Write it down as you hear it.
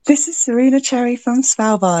This is Serena Cherry from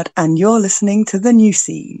Svalbard, and you're listening to The New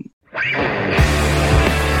Scene.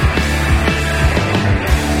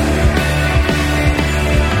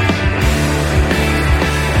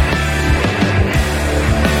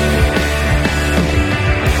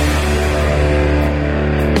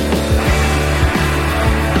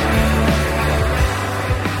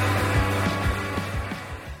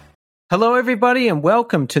 Hello, everybody, and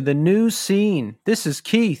welcome to The New Scene. This is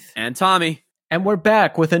Keith. And Tommy. And we're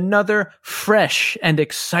back with another fresh and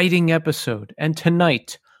exciting episode. And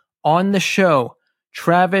tonight, on the show,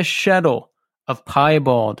 Travis Shettel of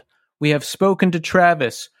Piebald. We have spoken to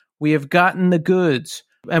Travis. We have gotten the goods.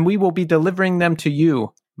 And we will be delivering them to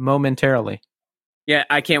you momentarily. Yeah,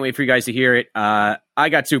 I can't wait for you guys to hear it. I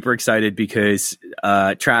got super excited because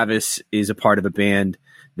Travis is a part of a band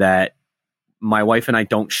that my wife and I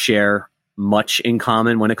don't share much in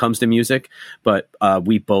common when it comes to music, but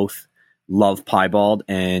we both love Piebald,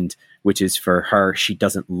 and which is for her, she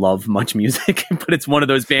doesn't love much music, but it's one of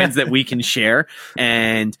those bands that we can share.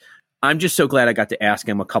 And I'm just so glad I got to ask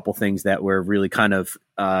him a couple things that were really kind of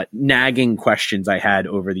nagging questions I had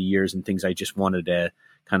over the years and things I just wanted to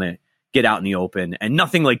kind of get out in the open, and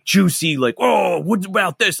nothing like juicy, like, oh, what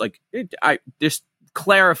about this? Like, just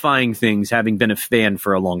clarifying things, having been a fan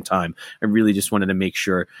for a long time. I really just wanted to make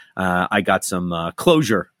sure I got some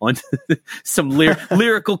closure on some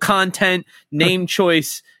lyrical content, name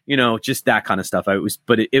choice, just that kind of stuff.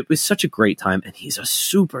 It was such a great time, and he's a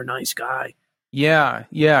super nice guy. Yeah,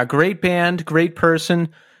 great band, great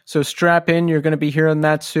person. So strap in, you're going to be hearing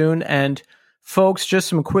that soon. And folks, just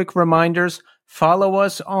some quick reminders. Follow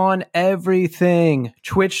us on everything.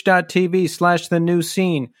 Twitch.tv/The New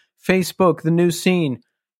Scene. Facebook, The New Scene,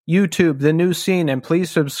 YouTube, The New Scene, and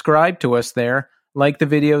please subscribe to us there. Like the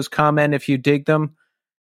videos, comment if you dig them.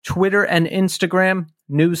 Twitter and Instagram,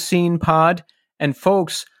 New Scene Pod. And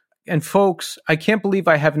folks, I can't believe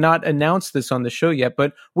I have not announced this on the show yet,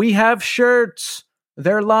 but we have shirts.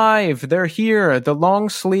 They're live. They're here. The long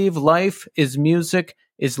sleeve Life is Music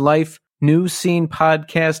is Life New Scene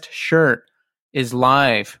Podcast shirt is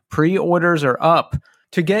live. Pre-orders are up.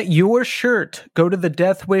 To get your shirt, go to the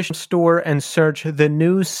Death Wish store and search The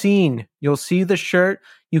New Scene. You'll see the shirt.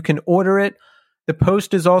 You can order it. The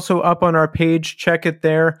post is also up on our page. Check it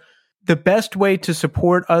there. The best way to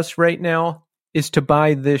support us right now is to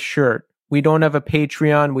buy this shirt. We don't have a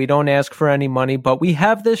Patreon. We don't ask for any money, but we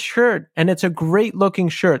have this shirt, and it's a great looking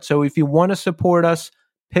shirt. So if you want to support us,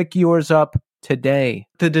 pick yours up today.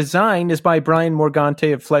 The design is by Brian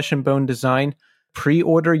Morgante of Flesh and Bone Design.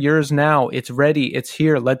 Pre-order yours now. It's ready. It's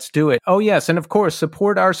here. Let's do it. Oh, yes. And of course,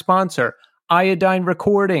 support our sponsor, Iodine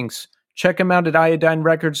Recordings. Check them out at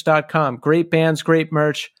iodinerecords.com. Great bands, great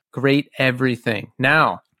merch, great everything.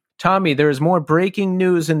 Now, Tommy, there is more breaking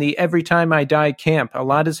news in the Every Time I Die camp. A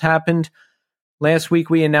lot has happened. Last week,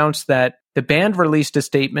 we announced that the band released a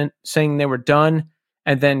statement saying they were done.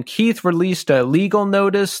 And then Keith released a legal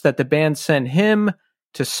notice that the band sent him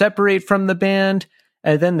to separate from the band.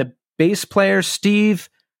 And then the bass player Steve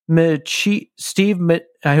I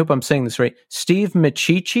hope I'm saying this right. Steve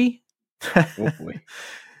Machichi. Oh boy.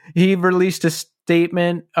 He released a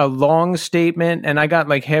statement, a long statement, and I got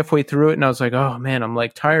like halfway through it and I was like, oh man, I'm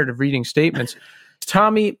like tired of reading statements.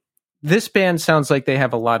 Tommy, this band sounds like they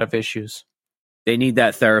have a lot of issues. They need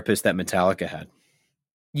that therapist that Metallica had.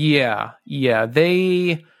 Yeah.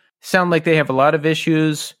 They sound like they have a lot of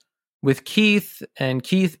issues with Keith, and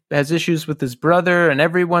Keith has issues with his brother, and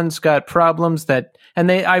everyone's got problems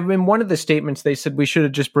in one of the statements, they said we should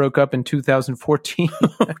have just broke up in 2014.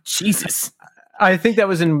 Oh, Jesus. I think that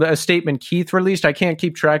was in a statement Keith released. I can't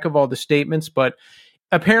keep track of all the statements, but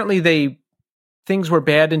apparently things were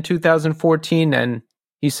bad in 2014, and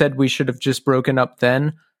he said we should have just broken up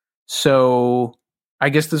then. So I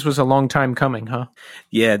guess this was a long time coming, huh?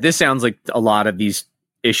 Yeah, this sounds like a lot of these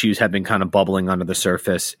issues have been kind of bubbling under the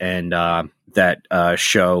surface, and that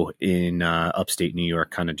show in upstate New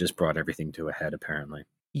York kind of just brought everything to a head, apparently.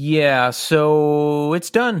 Yeah, so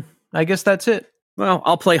it's done. I guess that's it. Well,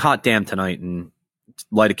 I'll play Hot Damn tonight and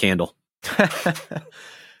light a candle.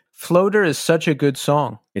 Floater is such a good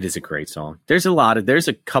song. It is a great song. There's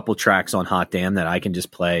a couple tracks on Hot Damn that I can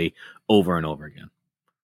just play over and over again.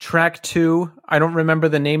 Track 2, I don't remember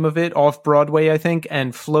the name of it, Off Broadway, I think,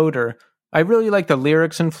 and Floater. I really like the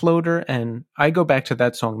lyrics in Floater, and I go back to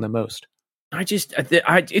that song the most.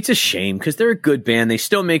 It's a shame because they're a good band. They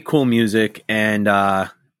still make cool music, and I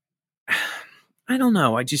don't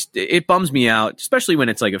know. It bums me out, especially when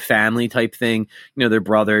it's like a family type thing. They're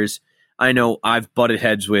brothers. I know I've butted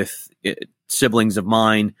heads with siblings of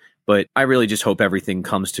mine But I really just hope everything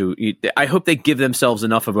comes to. I hope they give themselves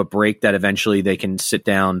enough of a break that eventually they can sit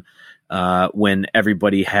down when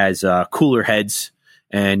everybody has cooler heads,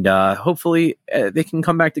 and hopefully they can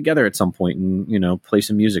come back together at some point and play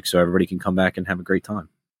some music so everybody can come back and have a great time.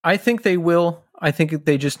 I think they will. I think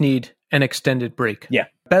they just need an extended break. Yeah.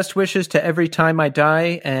 Best wishes to Every Time I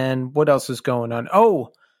Die. And what else is going on?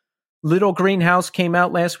 Oh, Little Greenhouse came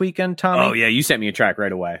out last weekend, Tommy. Oh, yeah. You sent me a track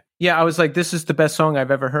right away. Yeah, I was like, this is the best song I've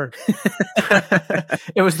ever heard.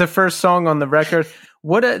 It was the first song on the record.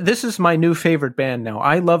 This is my new favorite band now.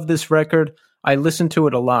 I love this record. I listen to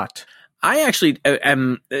it a lot. I actually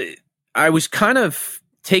I was kind of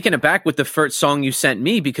taken aback with the first song you sent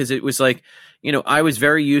me, because it was like, I was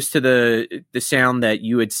very used to the sound that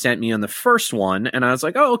you had sent me on the first one. And I was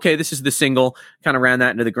like, oh, okay, this is the single, kind of ran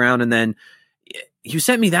that into the ground. And then you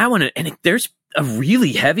sent me that one, and there's a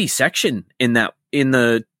really heavy section in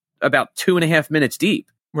the about 2.5 minutes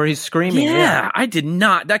deep where he's screaming. Yeah, I did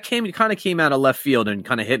not. That kind of came out of left field and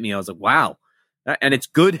kind of hit me. I was like, wow. And it's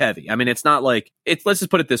good heavy. I mean, it's not like let's just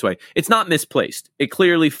put it this way. It's not misplaced. It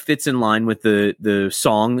clearly fits in line with the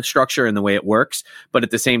song structure and the way it works. But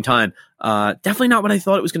at the same time, definitely not what I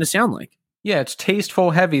thought it was going to sound like. Yeah, it's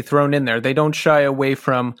tasteful heavy thrown in there. They don't shy away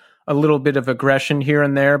from a little bit of aggression here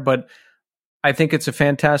and there, but I think it's a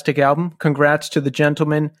fantastic album. Congrats to the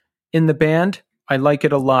gentlemen in the band. I like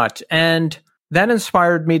it a lot. And that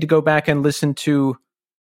inspired me to go back and listen to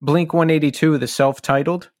Blink-182, the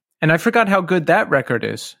self-titled. And I forgot how good that record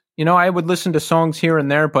is. I would listen to songs here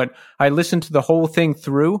and there, but I listened to the whole thing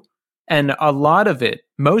through, and a lot of it,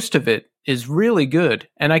 most of it, is really good.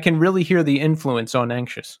 And I can really hear the influence on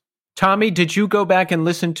Anxious. Tommy, did you go back and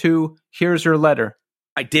listen to Here's Your Letter?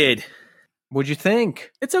 I did. What'd you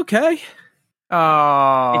think? It's okay.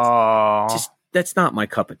 Oh, that's not my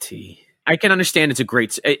cup of tea. I can understand it's a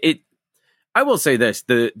great. I will say this: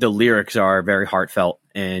 the lyrics are very heartfelt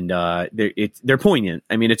and they're poignant.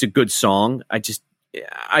 I mean, it's a good song.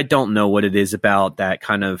 I don't know what it is about that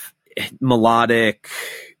kind of melodic,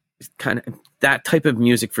 kind of that type of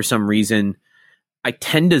music. For some reason, I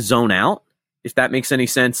tend to zone out. If that makes any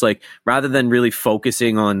sense, like rather than really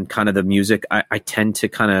focusing on kind of the music, I tend to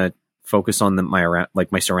kind of focus on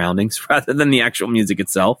my surroundings rather than the actual music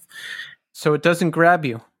itself. So it doesn't grab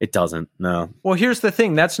you? It doesn't, no. Well, here's the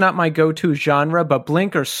thing. That's not my go-to genre, but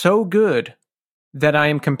Blink are so good that I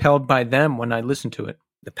am compelled by them when I listen to it.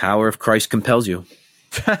 The power of Christ compels you.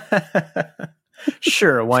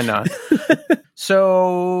 Sure, why not?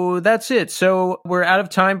 So that's it. So we're out of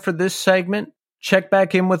time for this segment. Check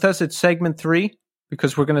back in with us at segment 3.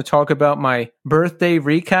 Because we're going to talk about my birthday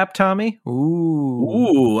recap, Tommy.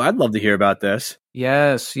 Ooh, I'd love to hear about this.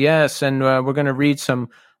 Yes. And we're going to read some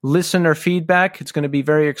listener feedback. It's going to be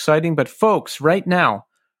very exciting. But folks, right now,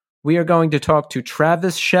 we are going to talk to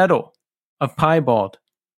Travis Shettel of Piebald.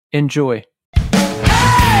 Enjoy.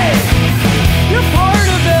 Hey! You're part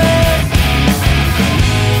of it!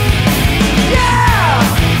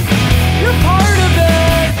 Yeah! You're part of it!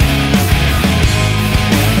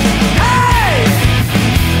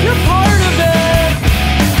 You're part of it!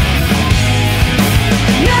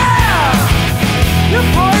 Yeah! You're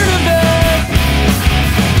part of it!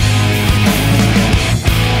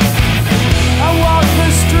 I walk the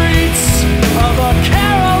streets of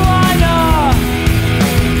Carolina,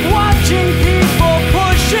 watching people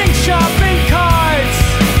pushing shopping carts.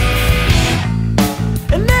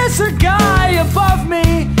 And there's a guy above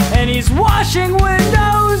me, and he's washing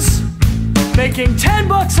windows, making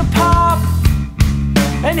 $10 a pop.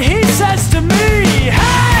 And he says to me,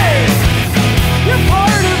 hey, you're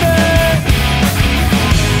part of it.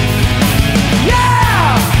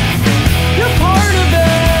 Yeah, you're part of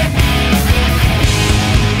it.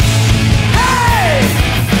 Hey,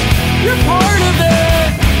 you're part of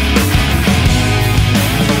it.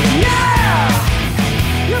 Yeah,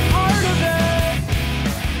 you're part of it.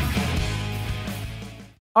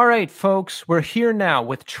 All right, folks, we're here now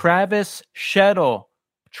with Travis Shettel.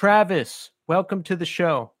 Travis, welcome to the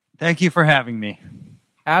show. Thank you for having me.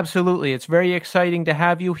 Absolutely. It's very exciting to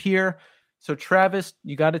have you here. So, Travis,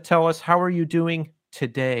 you got to tell us, how are you doing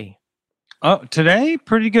today? Oh, today?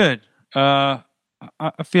 Pretty good. I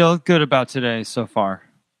feel good about today so far.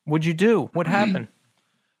 What'd you do? What happened?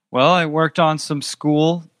 Well, I worked on some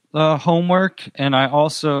school homework, and I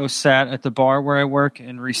also sat at the bar where I work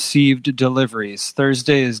and received deliveries.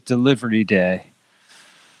 Thursday is delivery day.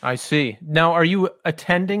 I see. Now, are you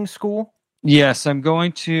attending school? Yes, I'm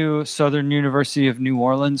going to Southern University of New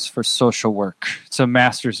Orleans for social work. It's a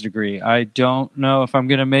master's degree. I don't know if I'm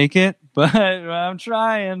going to make it, but I'm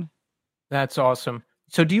trying. That's awesome.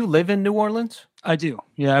 So do you live in New Orleans? I do.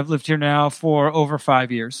 Yeah, I've lived here now for over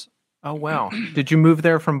 5 years. Oh, wow. Did you move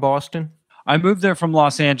there from Boston? I moved there from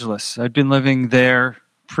Los Angeles. I'd been living there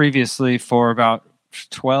previously for about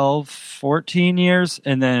 12, 14 years.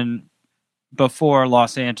 And then before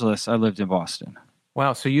Los Angeles, I lived in Boston.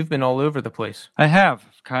 Wow, so you've been all over the place. I have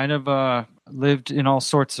kind of lived in all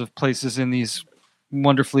sorts of places in these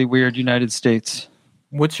wonderfully weird United States.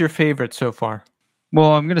 What's your favorite so far?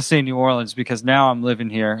 Well, I'm going to say New Orleans because now I'm living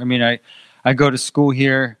here. I mean, I go to school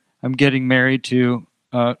here. I'm getting married to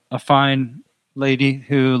a fine lady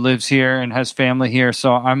who lives here and has family here.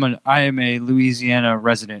 So I am a Louisiana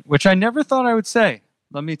resident, which I never thought I would say.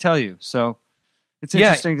 Let me tell you. So it's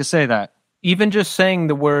interesting to say that. Even just saying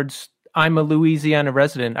the words, I'm a Louisiana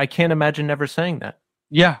resident, I can't imagine never saying that.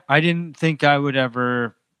 Yeah, I didn't think I would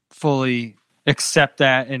ever fully accept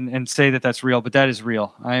that and say that that's real, but that is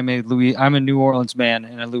real. I'm a New Orleans man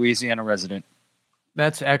and a Louisiana resident.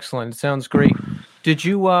 That's excellent. It sounds great. Did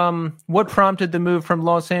you what prompted the move from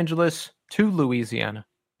Los Angeles to Louisiana?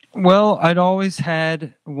 Well, I'd always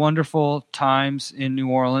had wonderful times in New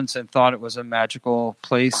Orleans and thought it was a magical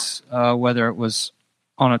place, whether it was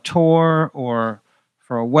on a tour or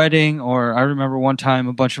for a wedding, or I remember one time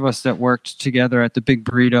a bunch of us that worked together at the Big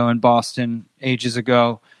Burrito in Boston ages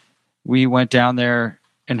ago, we went down there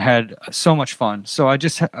and had so much fun. So I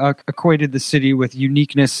just equated the city with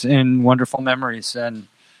uniqueness and wonderful memories and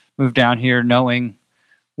moved down here knowing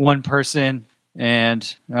one person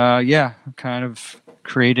and kind of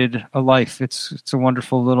created a life. It's a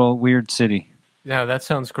wonderful little weird city. Yeah, that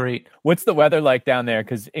sounds great. What's the weather like down there?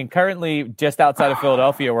 Because currently just outside of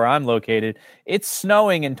Philadelphia where I'm located, it's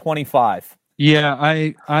snowing in 25. Yeah,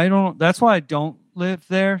 I don't. That's why I don't live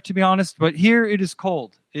there, to be honest. But here it is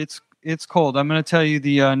cold. It's cold. I'm going to tell you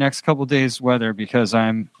the next couple days' weather because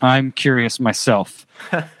I'm curious myself.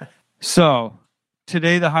 So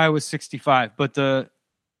today the high was 65, but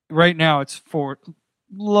right now it's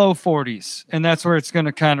low 40s, and that's where it's going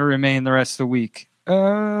to kind of remain the rest of the week.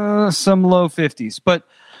 Some low 50s. But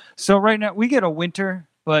so right now we get a winter,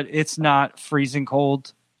 but it's not freezing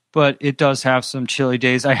cold. But it does have some chilly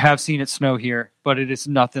days. I have seen it snow here, but it is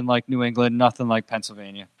nothing like New England, nothing like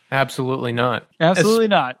Pennsylvania. Absolutely not. Absolutely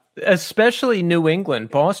not. Especially New England.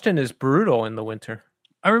 Boston is brutal in the winter.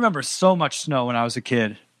 I remember so much snow when I was a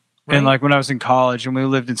kid. Right. And like when I was in college and we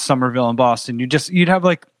lived in Somerville in Boston, you'd have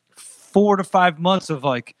like 4 to 5 months of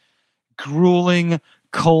like grueling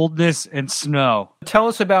coldness and snow. Tell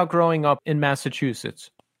us about growing up in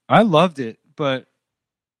Massachusetts. I loved it, but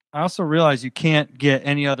I also realized you can't get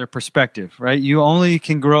any other perspective, right? You only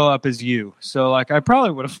can grow up as you. So like I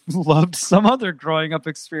probably would have loved some other growing up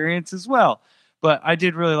experience as well. But I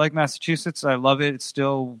did really like Massachusetts. I love it. It's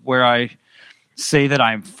still where I say that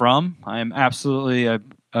I'm from. I'm absolutely a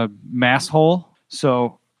mass hole.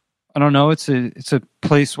 So I don't know. It's a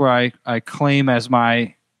place where I claim as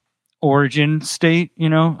my origin state. You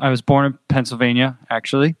know, I was born in Pennsylvania,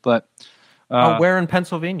 actually, but where in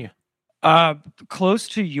Pennsylvania? Close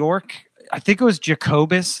to York. I think it was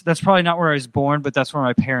Jacobus. That's probably not where I was born, but that's where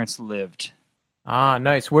my parents lived. Ah,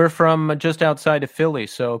 nice. We're from just outside of Philly,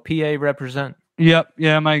 so PA represent. Yep.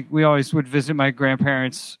 Yeah. We always would visit my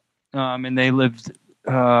grandparents, and they lived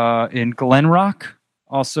in Glen Rock,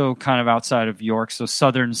 also kind of outside of York, so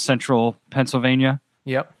southern central Pennsylvania.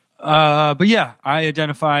 Yep. But yeah, I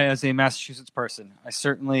identify as a Massachusetts person. I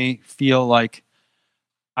certainly feel like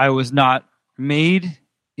I was not made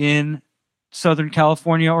in Southern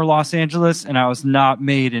California or Los Angeles, and I was not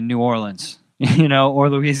made in New Orleans, or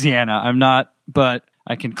Louisiana. I'm not, but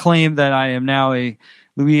I can claim that I am now a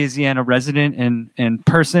Louisiana resident and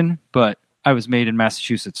person, but I was made in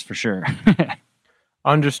Massachusetts for sure.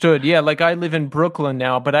 Understood. Yeah, like I live in Brooklyn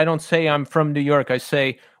now, but I don't say I'm from New York. I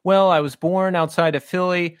say, well, I was born outside of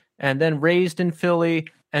Philly and then raised in Philly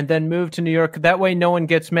and then moved to New York. That way no one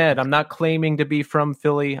gets mad. I'm not claiming to be from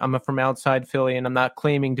Philly. I'm from outside Philly, and I'm not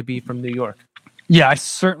claiming to be from New York. Yeah, I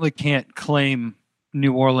certainly can't claim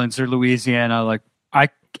New Orleans or Louisiana. Like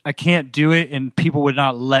I can't do it, and people would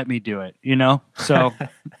not let me do it, So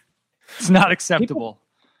it's not acceptable.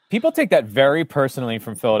 People take that very personally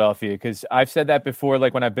from Philadelphia, because I've said that before,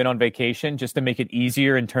 like when I've been on vacation, just to make it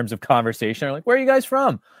easier in terms of conversation. They're like, where are you guys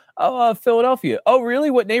from? Oh, Philadelphia. Oh,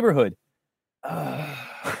 really? What neighborhood?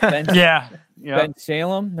 Yeah. Ben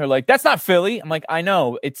Salem. They're like, that's not Philly. I'm like, I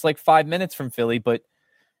know. It's like 5 minutes from Philly, but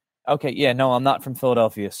okay, yeah, no, I'm not from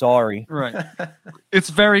Philadelphia. Sorry. Right. It's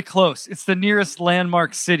very close. It's the nearest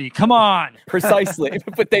landmark city. Come on. Precisely.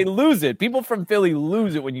 But they lose it. People from Philly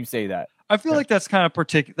lose it when you say that. I feel like that's kind of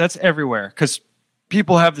particular. That's everywhere, because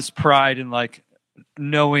people have this pride in like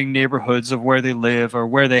knowing neighborhoods of where they live or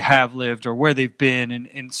where they have lived or where they've been.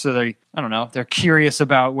 And so they're curious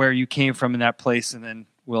about where you came from in that place and then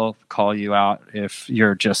will call you out if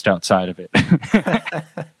you're just outside of it.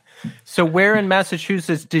 So where in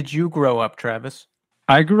Massachusetts did you grow up, Travis?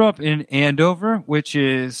 I grew up in Andover, which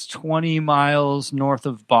is 20 miles north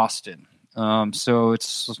of Boston. So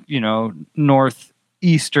it's,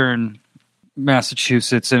 northeastern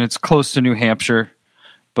Massachusetts, and it's close to New Hampshire.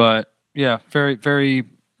 But yeah, very, very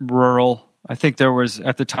rural. I think there was,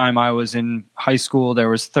 at the time I was in high school, there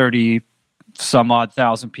was 30 some odd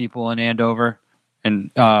thousand people in Andover.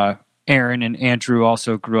 And Aaron and Andrew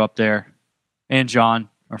also grew up there. And John,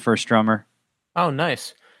 our first drummer. Oh,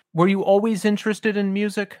 nice. Were you always interested in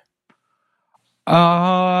music?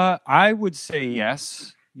 I would say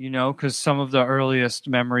yes, because some of the earliest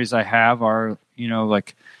memories I have are,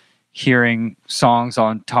 like hearing songs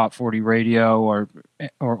on Top 40 radio or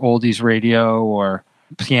oldies radio or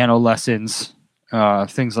piano lessons,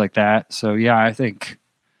 things like that. So yeah, I think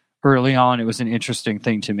early on it was an interesting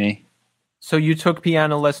thing to me. So you took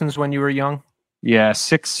piano lessons when you were young? Yeah,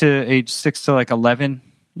 age 6 to like 11,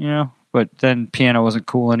 but then piano wasn't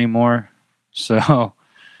cool anymore. So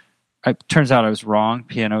it turns out I was wrong.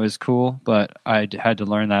 Piano is cool, but I had to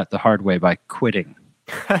learn that the hard way by quitting.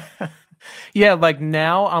 Yeah, like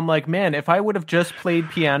now I'm like, man, if I would have just played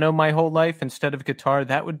piano my whole life instead of guitar,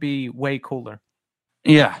 that would be way cooler.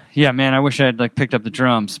 Yeah, man, I wish I had like picked up the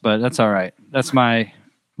drums, but that's all right. That's my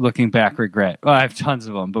looking back regret. Well, I have tons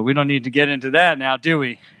of them, but we don't need to get into that now, do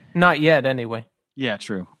we? Not yet, anyway. Yeah,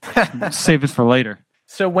 true. Save it for later.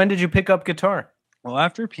 So when did you pick up guitar? Well,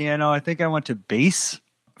 after piano, I think I went to bass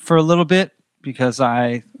for a little bit because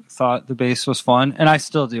I thought the bass was fun, and I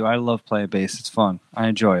still do. I love playing bass. It's fun. I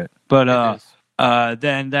enjoy it. But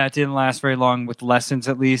then that didn't last very long with lessons,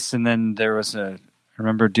 at least, and then there was I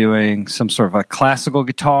remember doing some sort of a classical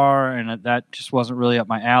guitar, and that just wasn't really up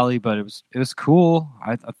my alley, but it was cool.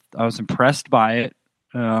 I was impressed by it.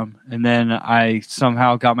 And then I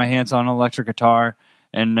somehow got my hands on an electric guitar,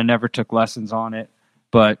 and I never took lessons on it.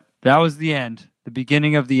 But that was the end, the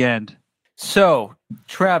beginning of the end. So,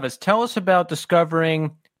 Travis, tell us about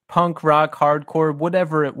discovering punk, rock, hardcore,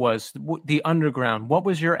 whatever it was, the underground. What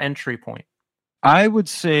was your entry point? I would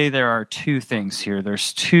say there are two things here.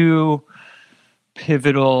 There's two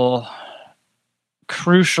pivotal,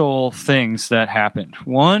 crucial things that happened.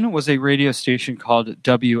 One was a radio station called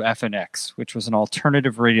WFNX, which was an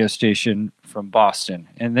alternative radio station from Boston.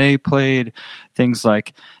 And they played things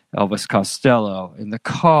like Elvis Costello and the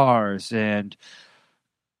Cars and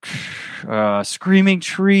Screaming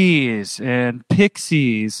Trees and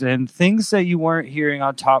Pixies and things that you weren't hearing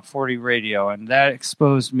on Top 40 radio. And that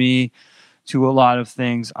exposed me to a lot of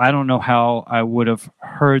things. I don't know how I would have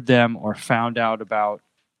heard them or found out about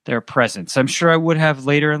their presence. I'm sure I would have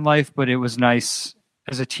later in life, but it was nice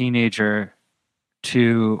as a teenager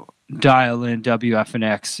to dial in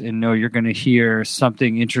WFNX and know you're going to hear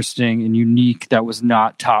something interesting and unique that was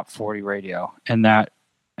not Top 40 radio. And I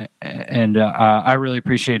really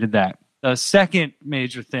appreciated that. The second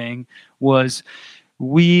major thing was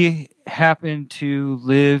we happened to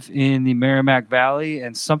live in the Merrimack Valley,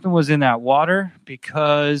 and something was in that water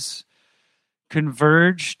because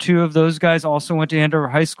Converge, two of those guys also went to Andover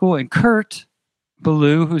High School, and Kurt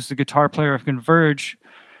Ballou, who's the guitar player of Converge,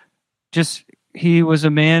 he was a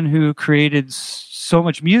man who created so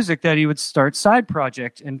much music that he would start side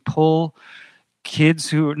project and pull kids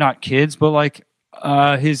who, not kids, but like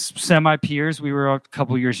his semi-peers. We were a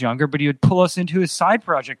couple years younger, but he would pull us into his side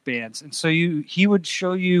project bands. And so he would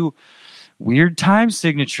show you weird time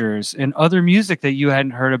signatures and other music that you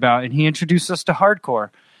hadn't heard about. And he introduced us to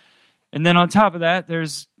hardcore. And then on top of that,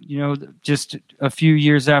 there's, just a few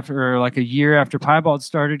years after, or like a year after Piebald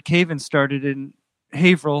started, Cave-In started in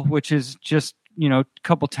Haverhill, which is just, a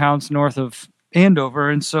couple towns north of Andover.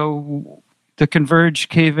 And so the Converge,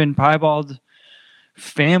 Cave-In, Piebald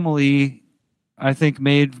family, I think,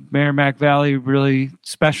 made Merrimack Valley really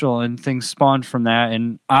special, and things spawned from that.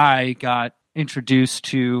 And I got introduced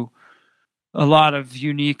to a lot of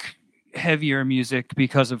unique, heavier music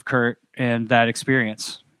because of Kurt and that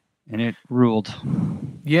experience. And it ruled.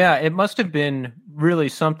 Yeah, it must have been really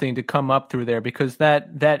something to come up through there, because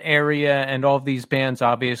that area and all of these bands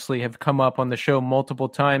obviously have come up on the show multiple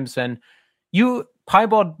times. And you,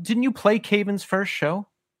 Piebald, didn't you play Cave-In's first show?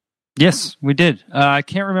 Yes, we did. I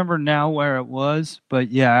can't remember now where it was,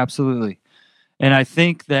 but yeah, absolutely. And I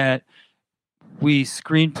think that we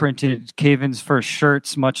screen printed Cave-In's first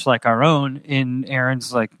shirts, much like our own, in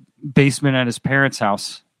Aaron's basement at his parents'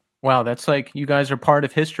 house. Wow, that's like you guys are part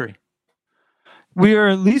of history. We are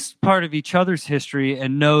at least part of each other's history,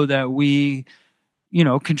 and know that we,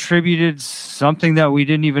 contributed something that we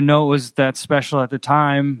didn't even know was that special at the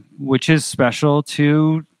time, which is special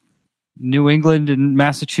to New England and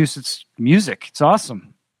Massachusetts music. It's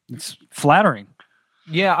awesome. It's flattering.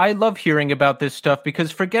 Yeah, I love hearing about this stuff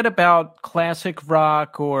because forget about classic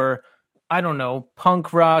rock or, I don't know,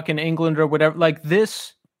 punk rock in England or whatever. Like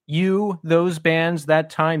this, those bands, that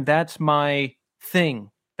time, that's my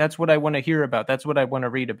thing. That's what I want to hear about. That's what I want to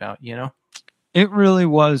read about, you know? It really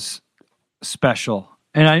was special.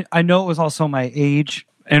 And I know it was also my age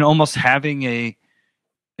and almost having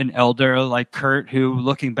an elder like Kurt, who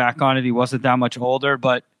looking back on it, he wasn't that much older,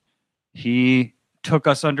 but he took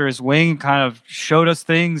us under his wing, kind of showed us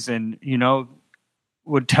things and, you know,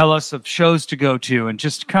 would tell us of shows to go to and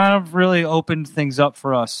just kind of really opened things up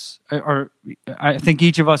for us, or I think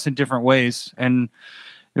each of us in different ways. And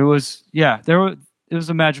it was, it was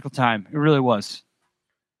a magical time. It really was.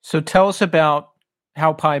 So tell us about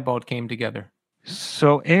how Piebald came together.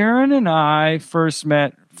 So Aaron and I first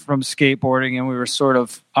met from skateboarding, and we were sort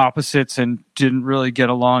of opposites and didn't really get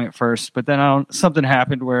along at first. But then something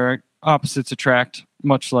happened where opposites attract,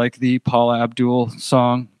 much like the Paula Abdul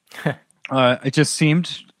song. It just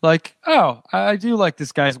seemed like, oh, I do like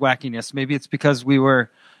this guy's wackiness. Maybe it's because we were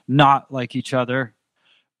not like each other.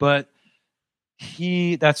 But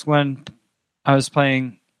that's when I was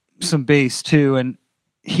playing some bass too, and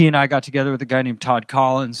he and I got together with a guy named Todd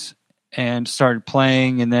Collins and started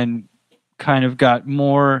playing, and then kind of got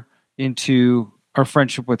more into our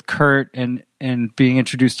friendship with Kurt and being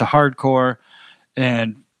introduced to hardcore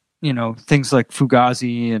and, you know, things like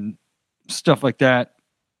Fugazi and stuff like that.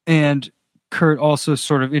 And Kurt also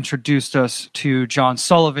sort of introduced us to John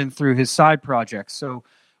Sullivan through his side projects. So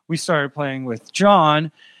we started playing with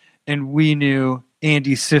John, and we knew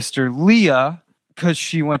Andy's sister Leah because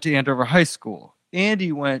she went to Andover High School.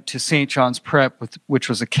 Andy went to St. John's Prep, which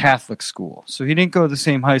was a Catholic school. So he didn't go to the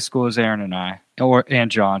same high school as Aaron and I,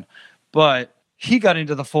 and John. But he got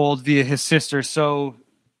into the fold via his sister. So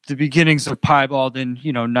the beginnings of Piebald in,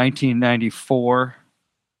 1994,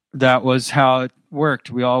 that was how it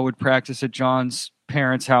worked. We all would practice at John's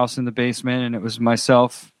parents' house in the basement, and it was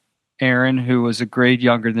myself, Aaron, who was a grade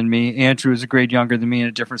younger than me, Andrew was a grade younger than me in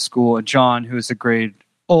a different school, and John, who was a grade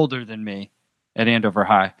older than me at Andover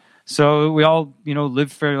High. So we all,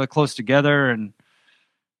 lived fairly close together, and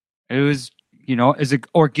it was, as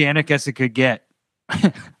organic as it could get.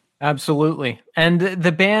 Absolutely. And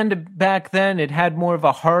the band back then, it had more of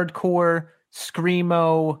a hardcore,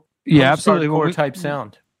 screamo, absolutely. Hardcore type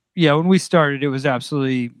sound. Yeah, when we started, it was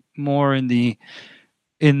absolutely more in the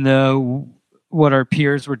what our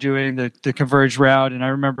peers were doing, the Converge route. And I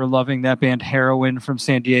remember loving that band Heroin from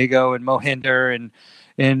San Diego and Mohinder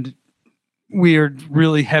and weird,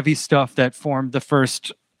 really heavy stuff that formed the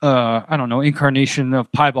first, incarnation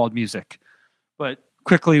of Piebald music. But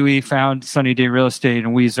quickly we found Sunny Day Real Estate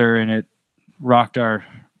and Weezer, and it rocked our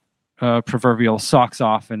proverbial socks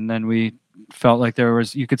off. And then we felt like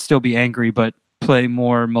you could still be angry, but play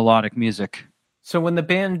more melodic music. So when the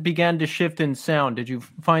band began to shift in sound, did you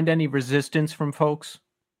find any resistance from folks?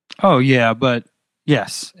 Oh, yeah, but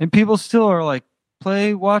yes. And people still are like,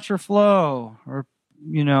 play Watch or Flow, or,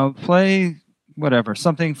 play whatever,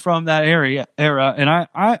 something from that era. And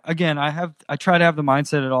I try to have the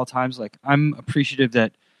mindset at all times, like, I'm appreciative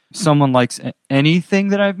that someone likes anything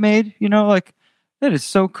that I've made, like, that is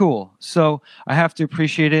so cool. So I have to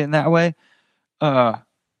appreciate it in that way.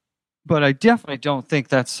 But I definitely don't think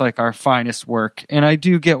that's like our finest work. And I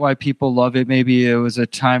do get why people love it. Maybe it was a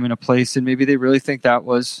time and a place, and maybe they really think that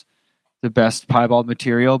was the best Piebald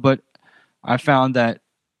material. But I found that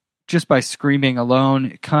just by screaming alone,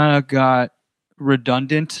 it kind of got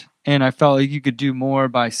redundant. And I felt like you could do more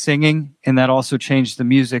by singing. And that also changed the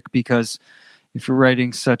music, because if you're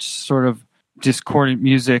writing such sort of discordant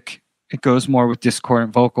music, it goes more with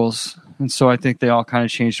discordant vocals. And so I think they all kind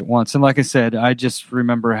of changed at once. And like I said, I just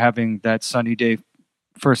remember having that Sunny Day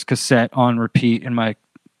first cassette on repeat in my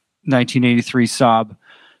 1983 Saab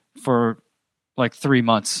for like 3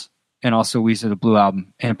 months. And also Weezer, the Blue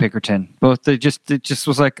Album, and Pinkerton. Both, it just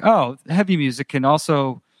was like, oh, heavy music can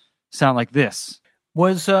also sound like this.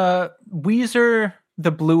 Was Weezer,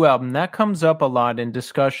 the Blue Album, that comes up a lot in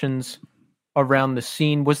discussions around the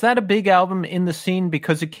scene. Was that a big album in the scene?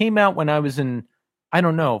 Because it came out when I was in, I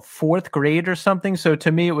don't know, 4th grade or something. So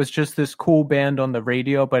to me, it was just this cool band on the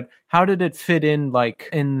radio. But how did it fit in, like,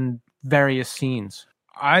 in various scenes?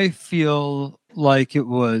 I feel like it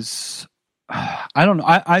was, I don't know.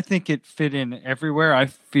 I think it fit in everywhere. I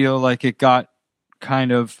feel like it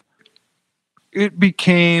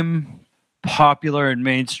became popular and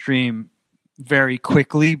mainstream very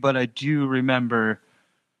quickly. But I do remember,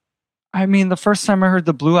 the first time I heard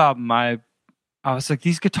the Blue Album, I I was like,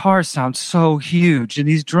 these guitars sound so huge, and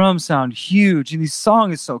these drums sound huge, and this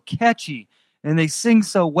song is so catchy, and they sing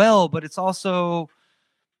so well, but it's also,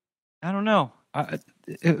 I don't know.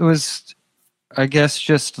 It was, I guess,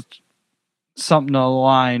 just something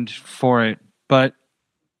aligned for it. But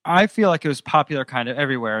I feel like it was popular kind of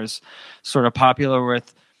everywhere. It was sort of popular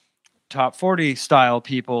with top 40 style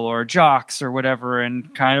people or jocks or whatever,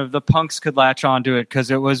 and kind of the punks could latch onto it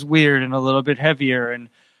because it was weird and a little bit heavier, and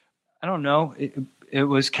I don't know, it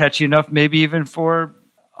was catchy enough maybe even for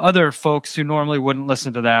other folks who normally wouldn't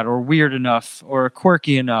listen to that, or weird enough or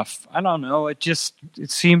quirky enough. I don't know, it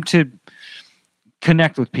seemed to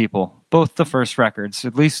connect with people. Both the first records,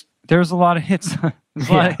 at least there was a lot of hits. There's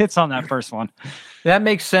a lot of hits on that first one. That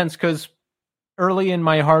makes sense because early in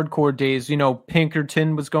my hardcore days,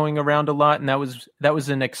 Pinkerton was going around a lot, and that was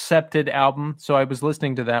an accepted album, so I was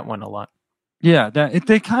listening to that one a lot. Yeah,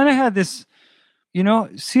 they kind of had this,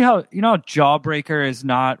 see how Jawbreaker is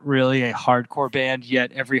not really a hardcore band,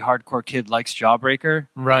 yet every hardcore kid likes Jawbreaker.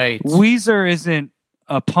 Right. Weezer isn't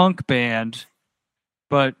a punk band,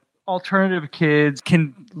 but alternative kids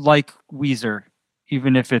can like Weezer,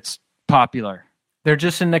 even if it's popular. They're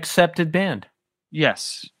just an accepted band.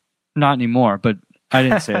 Yes. Not anymore, but I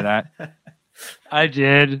didn't say that. I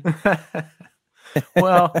did.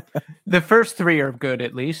 Well, the first three are good,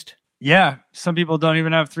 at least. Yeah, some people don't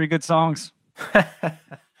even have 3 good songs.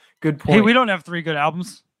 Good point. Hey, we don't have 3 good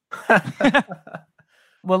albums.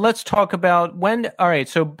 Well, let's talk about when. All right,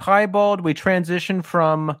 so Piebald, we transitioned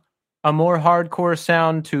from a more hardcore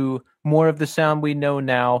sound to more of the sound we know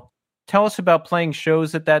now. Tell us about playing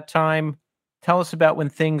shows at that time. Tell us about when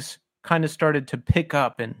things kind of started to pick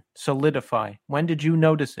up and solidify. When did you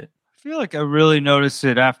notice it? I feel like I really noticed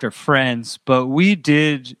it after Friends, but we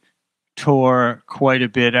did tour quite a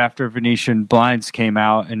bit after Venetian Blinds came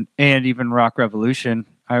out, and even Rock Revolution.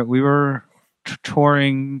 We were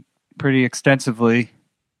touring pretty extensively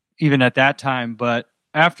even at that time, but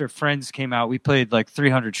after Friends came out, we played like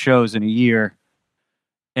 300 shows in a year,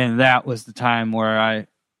 and that was the time where I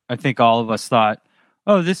think all of us thought,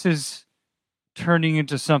 oh, this is turning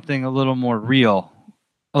into something a little more real,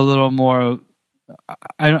 a little more,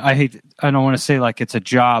 I don't want to say like it's a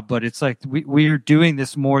job, but it's like we're doing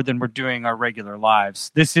this more than we're doing our regular lives.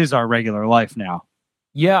 This is our regular life now.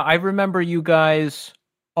 Yeah, I remember you guys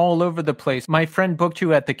all over the place. My friend booked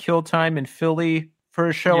you at the Kill Time in Philly for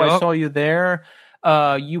a show. Yep. I saw you there.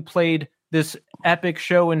 You played this epic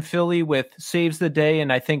show in Philly with Saves the Day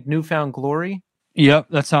and I think Newfound Glory. Yep,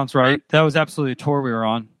 that sounds right. That was absolutely a tour we were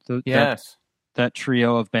on. Yes. That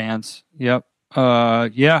trio of bands. Yep.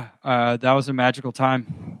 That was a magical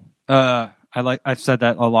time. I've said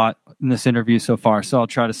that a lot in this interview so far, so I'll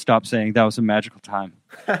try to stop saying that was a magical time.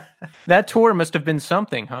 That tour must have been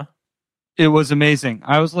something, huh? It was amazing.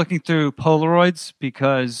 I was looking through Polaroids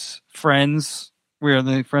because Friends, we are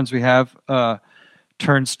the friends we have,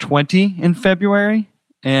 turns 20 in February,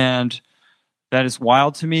 and that is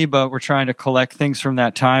wild to me, but we're trying to collect things from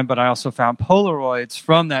that time. But I also found Polaroids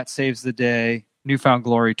from that Saves the Day Newfound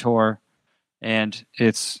Glory tour, and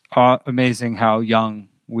it's amazing how young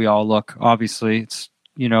we all look. Obviously, it's,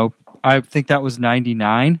 I think that was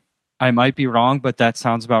 99. I might be wrong, but that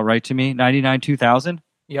sounds about right to me. 99, 2000.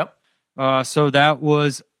 Yep. So that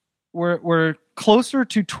was, we're closer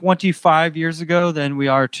to 25 years ago than we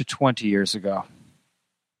are to 20 years ago.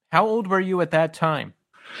 How old were you at that time?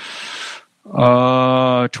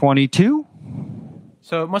 22.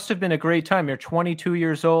 So it must have been a great time. You're 22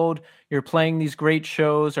 years old. You're playing these great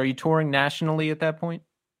shows. Are you touring nationally at that point?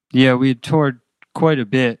 Yeah, we had toured quite a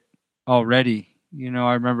bit already.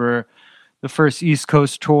 I remember the first East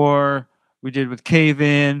Coast tour we did with Cave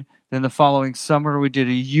In. Then the following summer, we did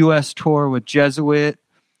a U.S. tour with Jesuit.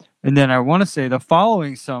 And then I want to say the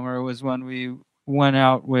following summer was when we went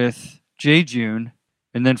out with J. June.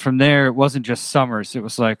 And then from there, it wasn't just summers. It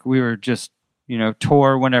was like we were just,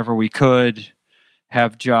 tour whenever we could,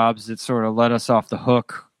 have jobs that sort of let us off the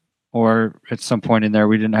hook. Or at some point in there,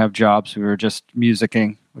 we didn't have jobs. We were just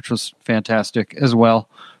musicking, which was fantastic as well.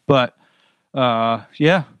 But,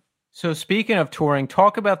 yeah. So speaking of touring,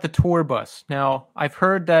 talk about the tour bus. Now, I've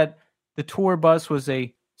heard that the tour bus was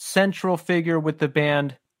a central figure with the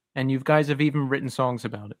band, and you guys have even written songs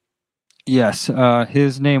about it. Yes.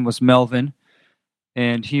 His name was Melvin.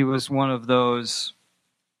 And he was one of those,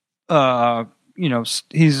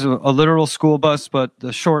 he's a literal school bus, but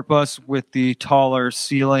the short bus with the taller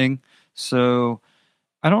ceiling. So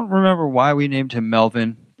I don't remember why we named him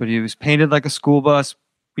Melvin, but he was painted like a school bus.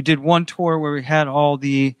 We did one tour where we had all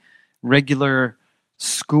the regular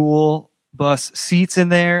school bus seats in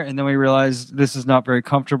there, and then we realized this is not very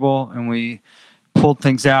comfortable, and we pulled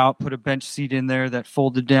things out, put a bench seat in there that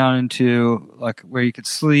folded down into like where you could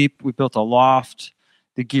sleep. We built a loft.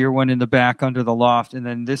 The gear went in the back under the loft. And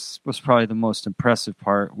then this was probably the most impressive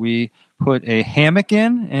part. We put a hammock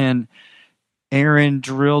in, and Aaron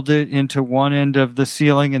drilled it into one end of the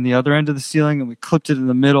ceiling and the other end of the ceiling, and we clipped it in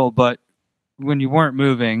the middle. But when you weren't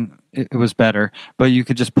moving, it was better. But you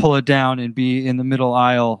could just pull it down and be in the middle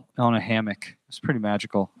aisle on a hammock. It's pretty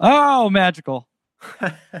magical. Oh, magical.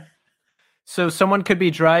 So someone could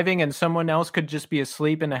be driving and someone else could just be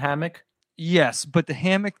asleep in a hammock? Yes, but the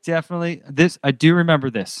hammock definitely, this, I do remember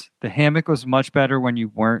this. The hammock was much better when you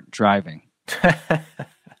weren't driving.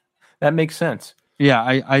 That makes sense. Yeah,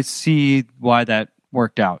 I see why that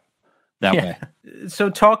worked out that way. So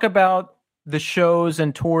talk about the shows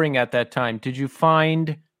and touring at that time. Did you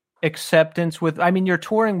find acceptance with, I mean, you're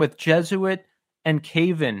touring with Jesuit and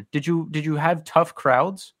Cave-In. Did you have tough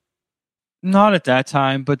crowds? Not at that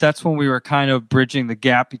time, but that's when we were kind of bridging the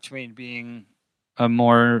gap between being a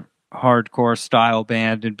more hardcore style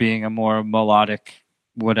band and being a more melodic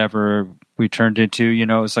whatever we turned into. You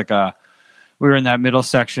know, it's like we were in that middle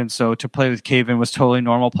section, so to play with Cave-In was totally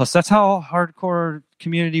normal. Plus, that's how hardcore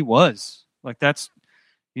community was. Like,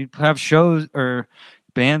 you'd have shows or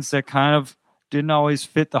bands that kind of didn't always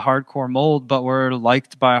fit the hardcore mold, but were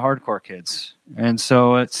liked by hardcore kids. And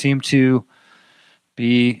so it seemed to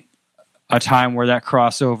be a time where that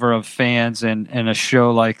crossover of fans and a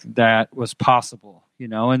show like that was possible, you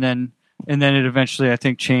know. And then it eventually, I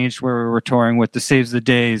think, changed where we were touring with the Saves the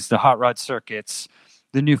Days, the Hot Rod Circuits,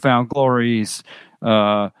 the Newfound Glories,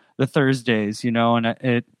 the Thursdays, you know.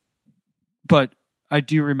 But I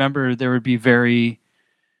do remember there would be very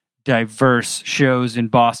diverse shows in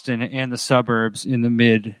Boston and the suburbs in the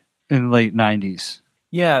mid and late 90s.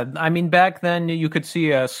 Yeah, I mean, back then you could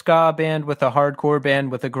see a ska band with a hardcore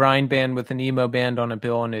band with a grind band with an emo band on a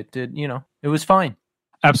bill, and it did, you know, it was fine.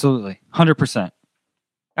 Absolutely, 100%.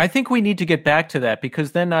 I think we need to get back to that,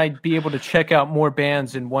 because then I'd be able to check out more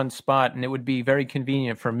bands in one spot, and it would be very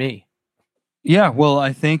convenient for me. Yeah, well,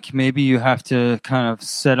 I think maybe you have to kind of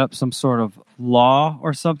set up some sort of law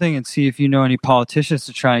or something and see if you know any politicians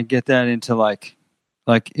to try and get that into like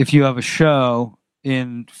if you have a show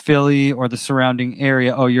in Philly or the surrounding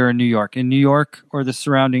area, oh, you're in New York. In New York or the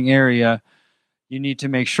surrounding area, you need to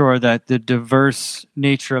make sure that the diverse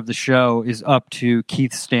nature of the show is up to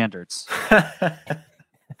Keith's standards. I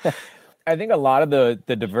think a lot of the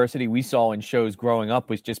diversity we saw in shows growing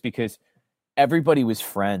up was just because everybody was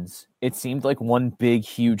friends. It seemed like one big,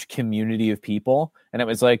 huge community of people. And it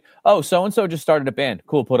was like, oh, so-and-so just started a band.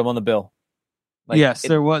 Cool, put them on the bill. Like, yes,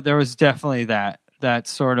 there was definitely that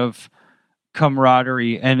sort of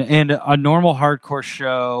camaraderie, and a normal hardcore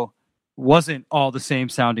show wasn't all the same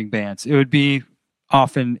sounding bands. It would be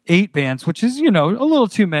often 8 bands, which is, you know, a little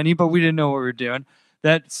too many, but we didn't know what we were doing.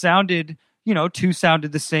 That sounded, you know, 2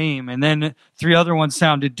 sounded the same, and then 3 other ones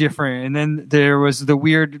sounded different, and then there was the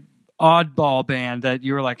weird oddball band that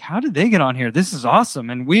you were like, how did they get on here? This is awesome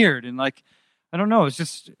and weird. And like, I don't know, it's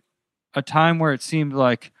just a time where it seemed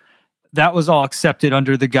like that was all accepted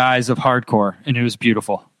under the guise of hardcore, and it was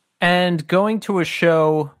beautiful. And going to a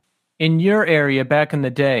show in your area back in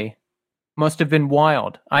the day must have been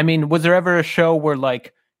wild. I mean, was there ever a show where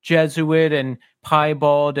like Jesuit and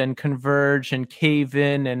Piebald and Converge and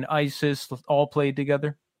Cave-In and ISIS all played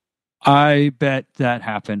together? I bet that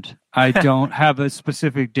happened. I don't have a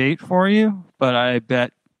specific date for you, but I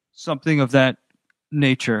bet something of that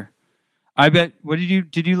nature. I bet,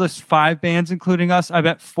 did you list 5 bands including us? I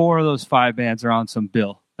bet 4 of those 5 bands are on some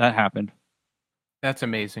bill. That happened. That's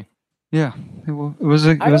amazing. Yeah, it was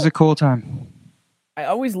a cool time. I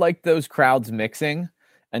always liked those crowds mixing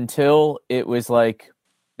until it was like,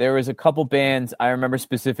 there was a couple bands I remember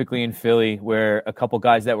specifically in Philly where a couple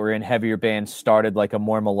guys that were in heavier bands started like a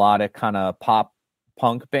more melodic kind of pop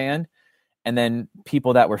punk band. And then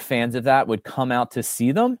people that were fans of that would come out to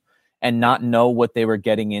see them and not know what they were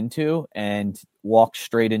getting into and walk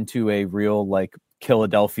straight into a real like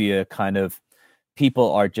Philadelphia kind of,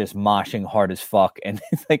 people are just moshing hard as fuck. And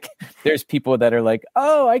it's like, there's people that are like,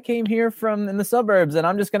 oh, I came here from in the suburbs and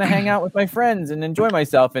I'm just going to hang out with my friends and enjoy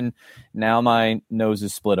myself. And now my nose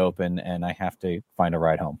is split open and I have to find a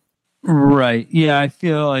ride home. Right. Yeah. I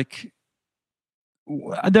feel like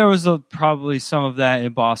there was probably some of that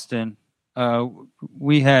in Boston.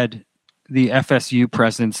 We had the FSU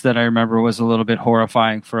presence that I remember was a little bit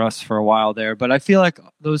horrifying for us for a while there, but I feel like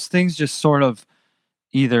those things just sort of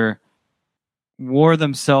either wore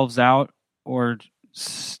themselves out or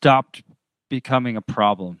stopped becoming a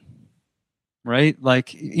problem, right? Like,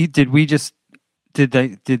 did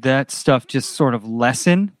that stuff just sort of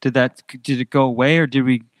lessen? Did it go away, or did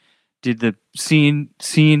we did the scene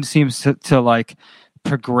seems to like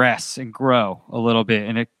progress and grow a little bit,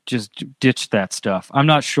 and it just ditched that stuff. I'm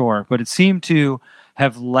not sure, but it seemed to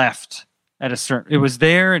have left at a certain. It was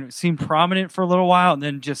there and it seemed prominent for a little while, and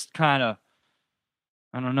then just kind of,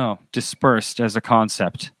 I don't know, dispersed as a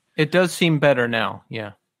concept. It does seem better now.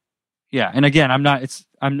 Yeah. Yeah, and again,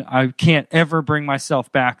 I can't ever bring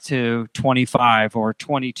myself back to 25 or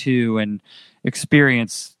 22 and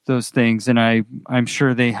experience those things, and I'm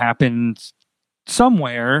sure they happened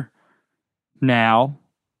somewhere now,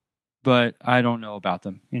 but I don't know about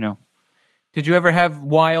them, you know. Did you ever have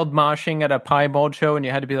wild moshing at a Piebald show and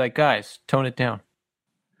you had to be like, guys, tone it down?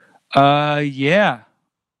 Yeah,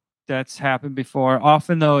 that's happened before.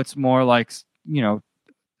 Often though, it's more like, you know,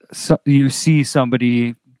 you see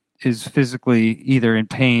somebody is physically either in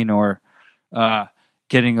pain or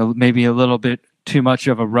getting maybe a little bit too much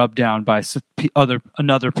of a rub down by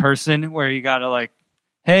another person, where you gotta like,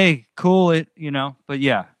 hey, cool it, you know. But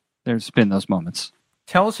yeah, there's been those moments.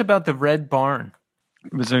 Tell us about the Red Barn.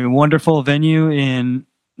 It was a wonderful venue in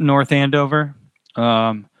North Andover.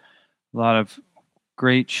 A lot of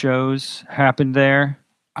great shows happened there.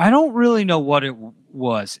 I don't really know what it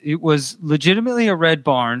was. It was legitimately a red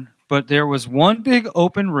barn, but there was one big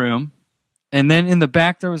open room, and then in the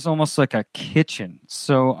back there was almost like a kitchen.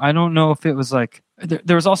 So I don't know if it was like,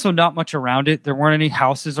 there was also not much around it. There weren't any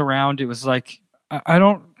houses around. It was like, I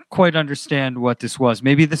don't quite understand what this was.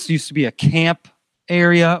 Maybe this used to be a camp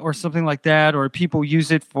area or something like that, or people use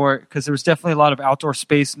it for, because there was definitely a lot of outdoor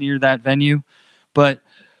space near that venue. But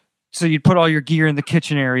so you'd put all your gear in the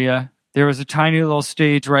kitchen area. There was a tiny little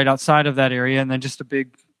stage right outside of that area, and then just a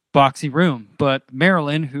big boxy room. But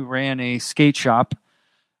Marilyn, who ran a skate shop,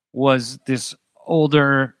 was this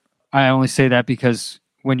older, I only say that because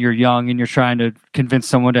when you're young and you're trying to convince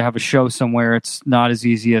someone to have a show somewhere, it's not as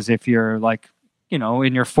easy as if you're like, you know,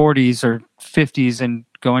 in your 40s or 50s and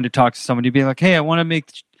going to talk to somebody, be like, hey, I want to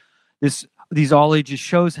make these all ages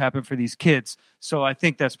shows happen for these kids. So I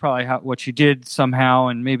think that's probably what she did somehow,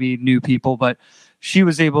 and maybe new people, but she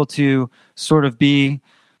was able to sort of be,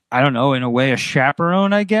 I don't know, in a way, a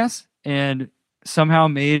chaperone, I guess, and somehow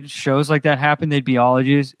made shows like that happen. They'd be all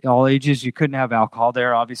ages. You couldn't have alcohol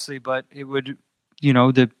there, obviously, but it would, you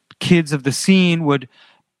know, the kids of the scene would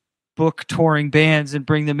book touring bands and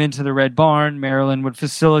bring them into the Red Barn. Marilyn would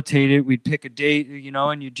facilitate it. We'd pick a date, you know,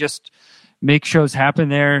 and you just make shows happen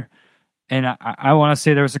there. And I want to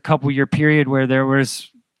say there was a couple-year period where there was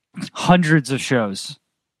hundreds of shows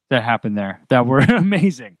that happened there that were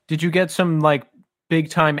amazing. Did you get some like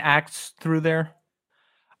big-time acts through there?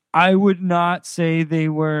 I would not say they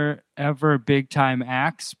were ever big-time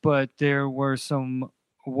acts, but there were some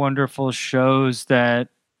wonderful shows that,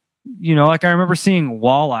 you know, like I remember seeing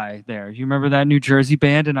Walleye there. You remember that New Jersey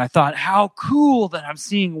band? And I thought, how cool that I'm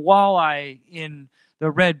seeing Walleye in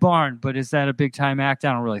the Red Barn. But is that a big-time act?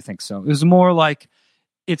 I don't really think so. It was more like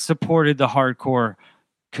it supported the hardcore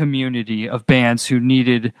community of bands who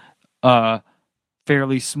needed a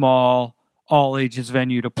fairly small, all-ages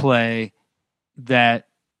venue to play that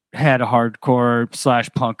had a hardcore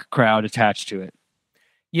 / punk crowd attached to it.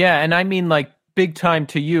 Yeah, and I mean like big time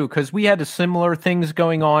to you, because we had a similar things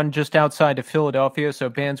going on just outside of Philadelphia, so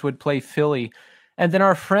bands would play Philly, and then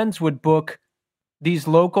our friends would book these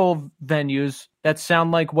local venues that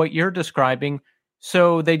sound like what you're describing.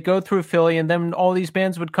 So they'd go through Philly, and then all these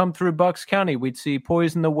bands would come through Bucks County. We'd see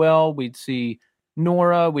Poison the Well, we'd see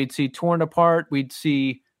Nora, we'd see Torn Apart, we'd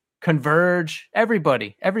see Converge.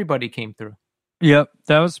 Everybody came through. Yep,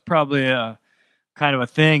 that was probably a kind of a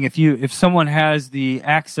thing. If someone has the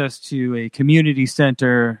access to a community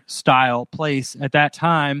center style place at that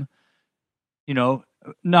time, you know,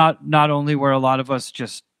 not only were a lot of us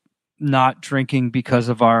just not drinking because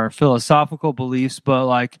of our philosophical beliefs, but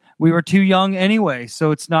like we were too young anyway. So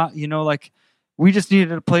it's not, you know, like we just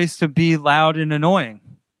needed a place to be loud and annoying,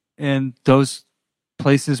 and those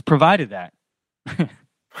places provided that.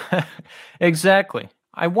 Exactly.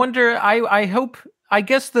 I wonder, I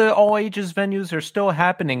guess the all ages venues are still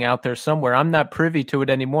happening out there somewhere. I'm not privy to it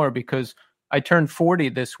anymore because I turned 40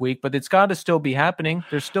 this week, but it's got to still be happening.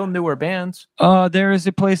 There's still newer bands. There is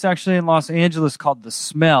a place actually in Los Angeles called The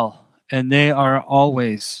Smell, and they are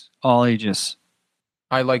always all ages.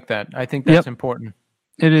 I like that. I think that's important.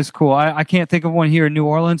 It is cool. I can't think of one here in New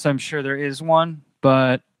Orleans. I'm sure there is one,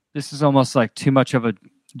 but this is almost like too much of a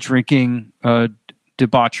drinking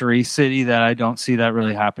debauchery city that I don't see that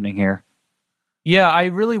really happening here. Yeah, I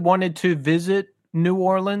really wanted to visit New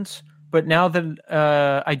Orleans, but now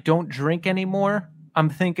that I don't drink anymore, I'm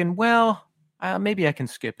thinking, well, maybe I can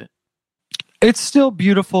skip it. It's still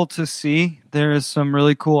beautiful to see. There is some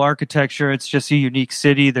really cool architecture. It's just a unique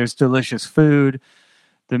city. There's delicious food.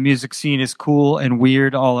 The music scene is cool and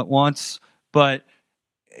weird all at once. But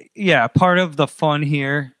yeah, part of the fun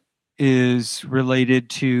here is related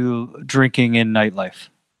to drinking and nightlife.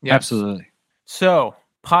 Yes. Absolutely. So,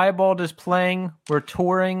 Piebald is playing. We're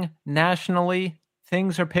touring nationally.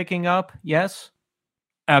 Things are picking up. Yes?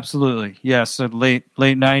 Absolutely. Yes. So late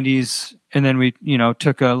 90s. And then we,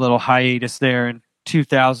 took a little hiatus there in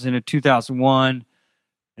 2000 and 2001,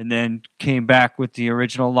 and then came back with the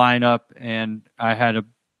original lineup. And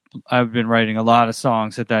I've been writing a lot of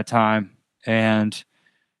songs at that time. And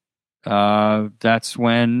that's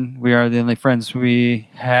when We Are the Only Friends We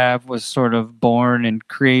Have was sort of born and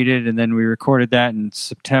created. And then we recorded that in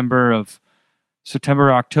October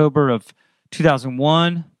of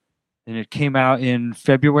 2001. And it came out in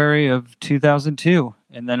February of 2002.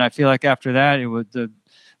 And then I feel like after that, it was the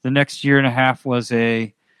next year and a half was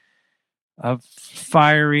a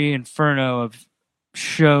fiery inferno of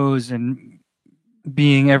shows and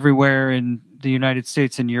being everywhere in the United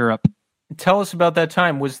States and Europe. Tell us about that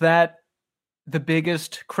time. Was that the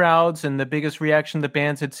biggest crowds and the biggest reaction the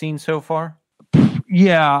bands had seen so far?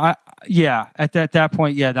 Yeah. At that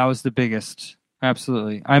point, yeah, that was the biggest.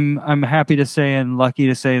 Absolutely. I'm happy to say and lucky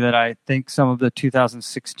to say that I think some of the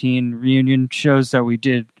 2016 reunion shows that we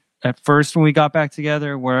did at first when we got back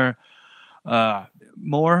together were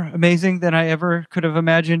more amazing than I ever could have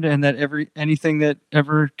imagined, and that anything that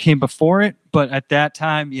ever came before it. But at that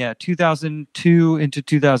time, 2002 into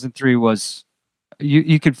 2003 was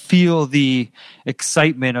you could feel the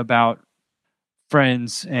excitement about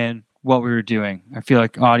Friends and what we were doing. I feel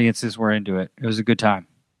like audiences were into it. It was a good time.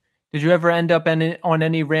 Did you ever end up on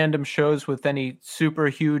any random shows with any super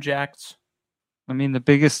huge acts? I mean, the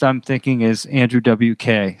biggest I'm thinking is Andrew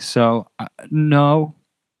WK. So, no,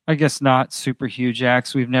 I guess not super huge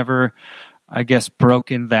acts. We've never, I guess,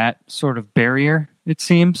 broken that sort of barrier, it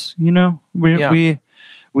seems. We're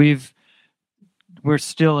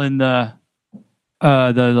still in the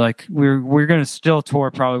we're going to still tour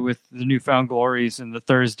probably with the Newfound Glories and the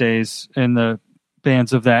Thursdays and the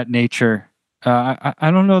bands of that nature.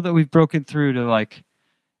 I don't know that we've broken through to like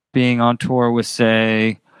being on tour with,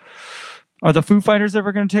 say, are the Foo Fighters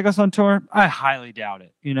ever going to take us on tour? I highly doubt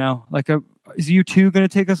it. Is U2 going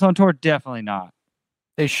to take us on tour? Definitely not.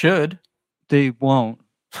 They should. They won't.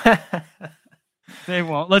 They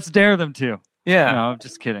won't. Let's dare them to. Yeah. No, I'm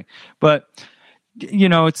just kidding. But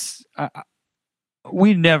it's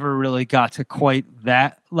we never really got to quite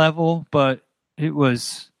that level, but it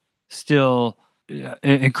was still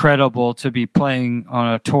incredible to be playing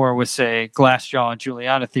on a tour with, say, Glassjaw and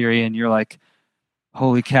Juliana Theory, and you're like,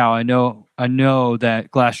 holy cow, I know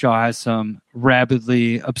that Glassjaw has some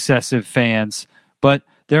rabidly obsessive fans, but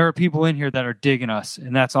there are people in here that are digging us,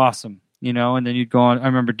 and that's awesome, and then you'd go on. I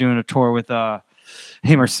remember doing a tour with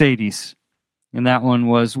Hey Mercedes, and that one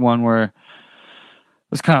was one where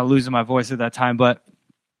I was kind of losing my voice at that time, but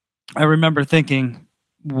I remember thinking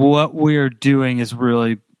what we're doing is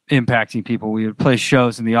really impacting people. We would play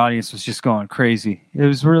shows and the audience was just going crazy. It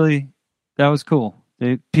was that was cool.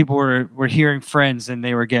 People were hearing Friends and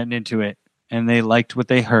they were getting into it and they liked what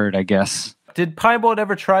they heard, I guess. Did Piebald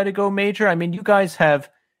ever try to go major? I mean, you guys have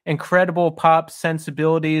incredible pop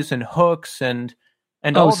sensibilities and hooks and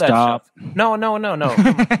all that stuff. No.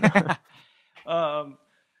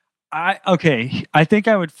 I think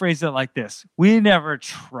I would phrase it like this. We never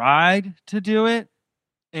tried to do it.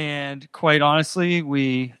 And quite honestly,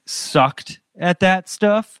 we sucked at that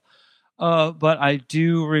stuff. But I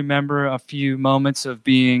do remember a few moments of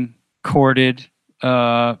being courted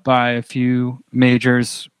by a few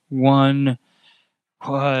majors. One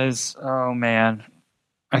was, oh man,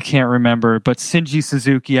 I can't remember, but Shinji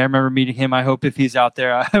Suzuki. I remember meeting him. I hope if he's out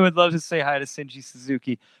there, I would love to say hi to Shinji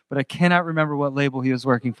Suzuki, but I cannot remember what label he was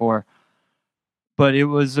working for. But it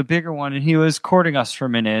was a bigger one, and he was courting us for a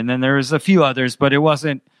minute. And then there was a few others, but it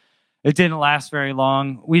didn't last very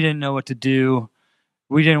long. We didn't know what to do.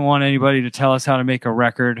 We didn't want anybody to tell us how to make a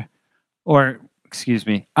record. I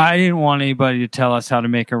didn't want anybody to tell us how to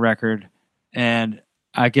make a record. And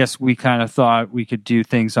I guess we kind of thought we could do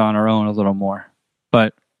things on our own a little more.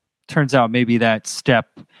 But turns out maybe that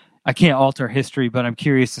step, I can't alter history, but I'm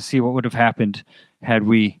curious to see what would have happened had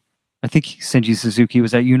we. I think Shinji Suzuki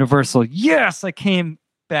was at Universal. Yes, I came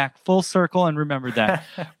back full circle and remembered that.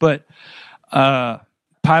 But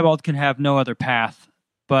Piebald can have no other path.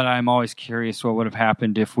 But I'm always curious what would have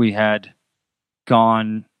happened if we had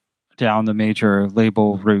gone down the major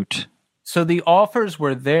label route. So the offers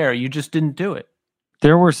were there, you just didn't do it.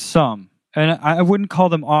 There were some, and I wouldn't call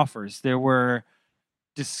them offers. There were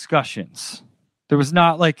discussions. There was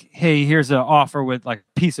not like, hey, here's an offer with like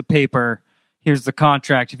a piece of paper. Here's the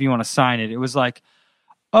contract if you want to sign it. It was like,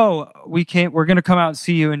 oh, we're going to come out and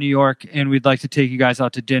see you in New York, and we'd like to take you guys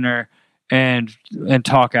out to dinner and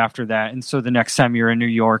talk after that. And so the next time you're in New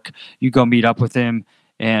York, you go meet up with him.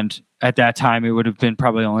 And at that time, it would have been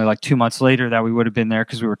probably only like 2 months later that we would have been there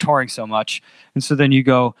because we were touring so much. And so then you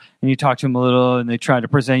go and you talk to him a little, and they try to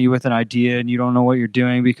present you with an idea, and you don't know what you're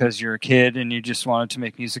doing because you're a kid and you just wanted to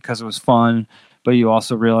make music because it was fun. But you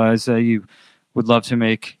also realize that you would love to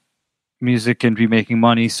make music and be making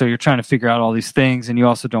money. So you're trying to figure out all these things, and you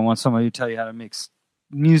also don't want somebody to tell you how to make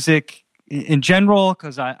music in general,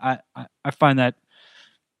 because I find that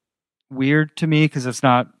weird to me, because it's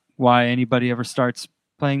not why anybody ever starts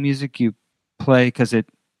playing music. You play because it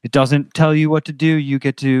doesn't tell you what to do. You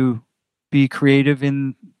get to be creative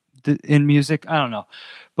in music. I don't know.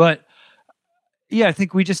 But yeah, I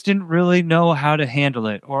think we just didn't really know how to handle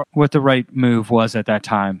it or what the right move was at that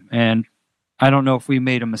time. And I don't know if we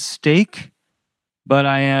made a mistake, but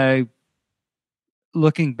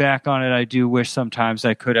looking back on it, I do wish sometimes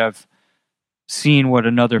I could have seen what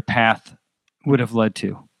another path would have led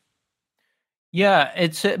to. Yeah,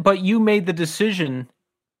 but you made the decision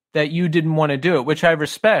that you didn't want to do it, which I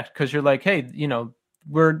respect, because you're like, hey,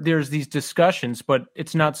 there's these discussions, but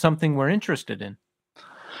it's not something we're interested in.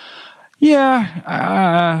 Yeah,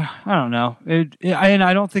 I don't know. And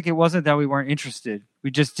I don't think it wasn't that we weren't interested.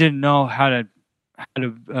 We just didn't know how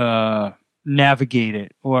to navigate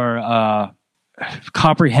it or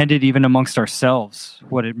comprehend it even amongst ourselves,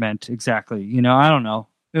 what it meant exactly. I don't know.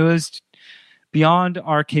 It was beyond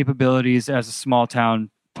our capabilities as a small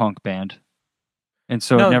town punk band. And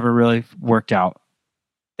so it never really worked out.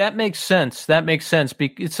 That makes sense.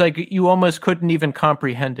 It's like you almost couldn't even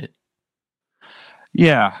comprehend it.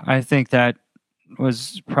 Yeah, I think that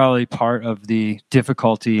was probably part of the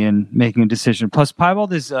difficulty in making a decision. Plus,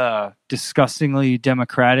 Piebald is disgustingly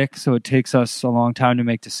democratic, so it takes us a long time to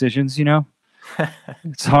make decisions,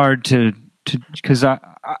 It's hard to because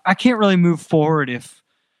I can't really move forward if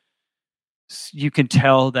you can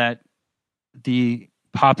tell that the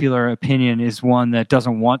popular opinion is one that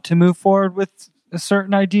doesn't want to move forward with a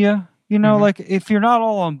certain idea. Like if you're not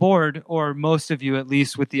all on board, or most of you at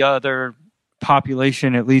least, with the other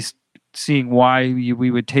population at least seeing why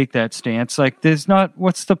we would take that stance, like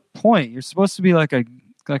what's the point? You're supposed to be like a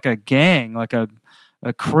gang, like a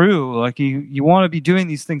crew. Like you want to be doing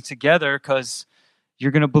these things together because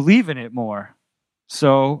you're going to believe in it more.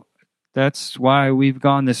 So that's why we've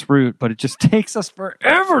gone this route, but it just takes us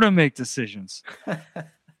forever to make decisions.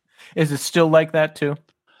 Is it still like that too?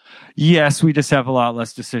 Yes, we just have a lot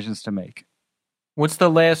less decisions to make. What's the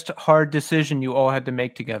last hard decision you all had to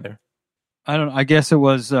make together? I guess it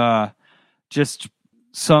was just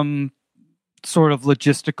some sort of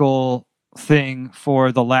logistical thing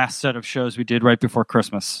for the last set of shows we did right before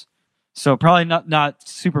Christmas. So probably not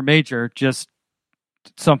super major, just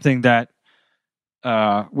something that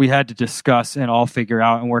we had to discuss and all figure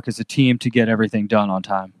out and work as a team to get everything done on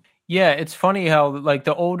time. Yeah, it's funny how like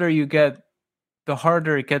the older you get, the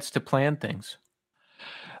harder it gets to plan things.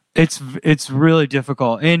 It's really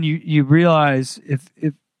difficult, and you realize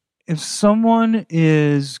if someone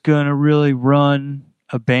is going to really run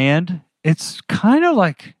a band, it's kind of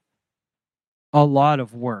like a lot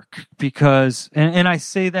of work, because and I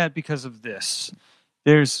say that because of this.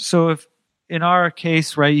 If in our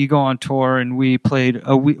case, right, you go on tour, and we played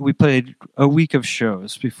a week of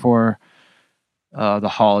shows before the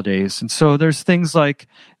holidays, and so there's things like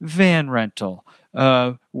van rental,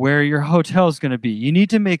 where your hotel is going to be. You need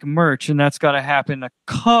to make merch, and that's got to happen a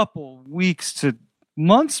couple weeks to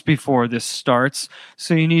months before this starts.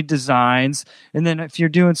 So you need designs, and then if you're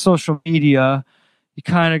doing social media, you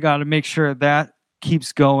kind of got to make sure that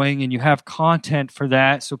keeps going and you have content for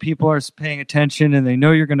that, so people are paying attention and they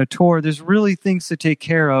know you're going to tour. There's really things to take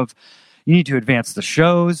care of. You need to advance the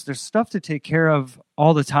shows. There's stuff to take care of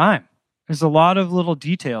all the time. There's a lot of little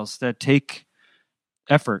details that take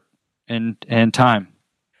effort and time.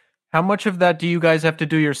 How much of that do you guys have to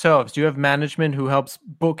do yourselves? Do you have management who helps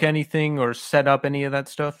book anything or set up any of that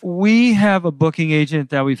stuff? We have a booking agent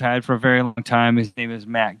that we've had for a very long time. His name is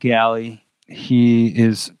Matt Galley. He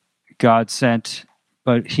is God sent,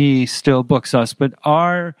 but he still books us. But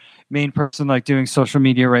our main person, like doing social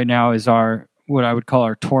media right now, is what I would call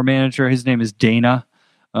our tour manager. His name is Dana,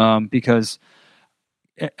 because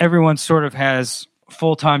everyone sort of has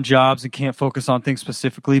full-time jobs and can't focus on things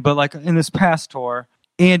specifically. But like in this past tour,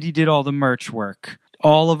 Andy did all the merch work.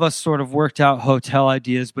 All of us sort of worked out hotel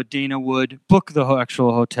ideas, but Dana would book the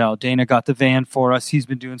actual hotel. Dana got the van for us. He's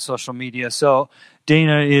been doing social media. So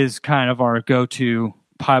Dana is kind of our go-to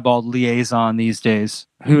Piebald liaison these days,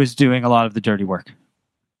 who is doing a lot of the dirty work.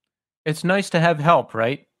 It's nice to have help,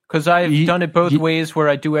 right? Because I've done it both ways, where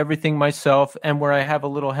I do everything myself and where I have a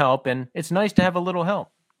little help, and it's nice to have a little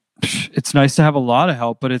help. It's nice to have a lot of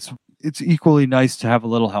help, but it's equally nice to have a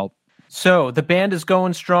little help. So the band is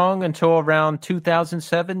going strong until around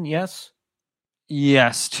 2007, yes?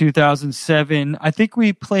 Yes, 2007. I think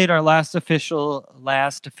we played our last official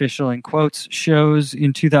in quotes shows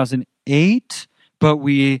in 2008, but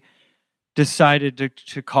we decided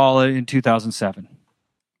to call it in 2007.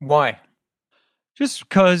 Why? Just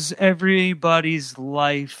because everybody's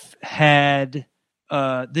life had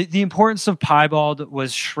the importance of Piebald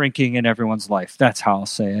was shrinking in everyone's life. That's how I'll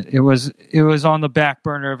say it. It was on the back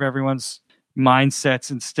burner of everyone's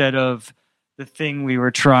mindsets instead of the thing we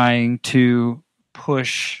were trying to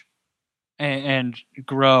push and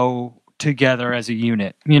grow together as a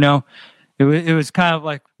unit. It was kind of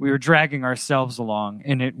like we were dragging ourselves along,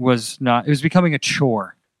 and it was becoming a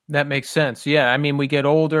chore. That makes sense. Yeah, I mean, we get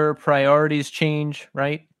older, priorities change,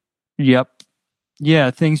 right? Yep.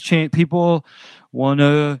 Yeah, things change. People want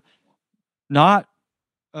to not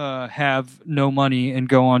have no money and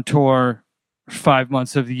go on tour 5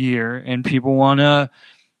 months of the year, and people want to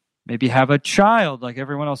maybe have a child, like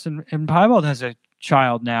everyone else in Piebald has a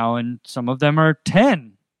child now, and some of them are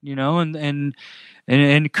 10,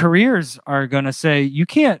 and careers are going to say, you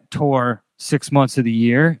can't tour 6 months of the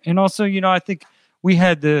year. And also, I think we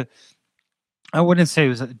had I wouldn't say it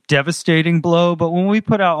was a devastating blow, but when we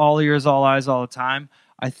put out All Ears, All Eyes, All the Time,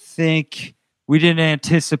 I think we didn't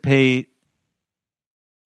anticipate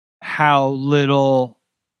how little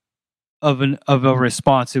of a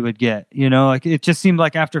response it would get. Like it just seemed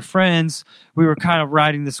like after Friends, we were kind of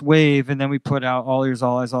riding this wave, and then we put out All Ears,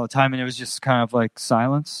 All Eyes, All the Time, and it was just kind of like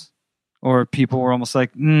silence, or people were almost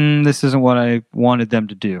like, this isn't what I wanted them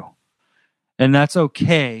to do. And that's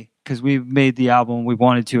okay, because we made the album we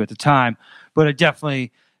wanted to at the time. But I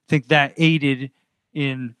definitely think that aided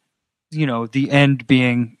in, the end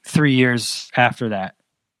being 3 years after that.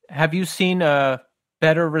 Have you seen a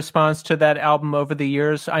better response to that album over the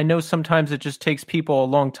years? I know sometimes it just takes people a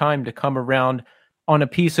long time to come around on a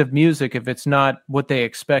piece of music if it's not what they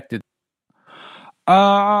expected.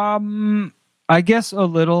 I guess a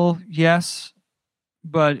little, yes.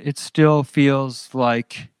 But it still feels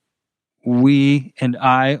like we and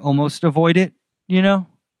I almost avoid it,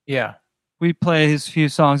 Yeah. We play as few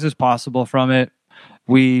songs as possible from it.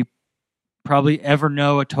 We probably ever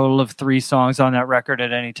know a total of 3 songs on that record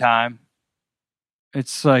at any time.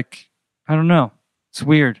 It's like, I don't know. It's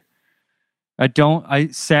weird. I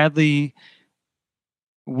sadly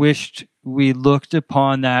wished we looked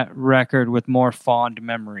upon that record with more fond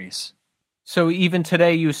memories. So even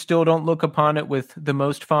today, you still don't look upon it with the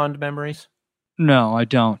most fond memories? No, I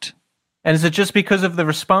don't. And is it just because of the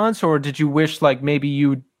response, or did you wish like maybe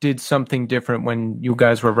you did something different when you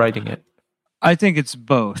guys were writing it? I think it's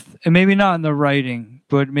both. And maybe not in the writing,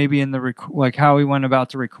 but maybe in the like how we went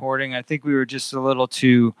about the recording. I think we were just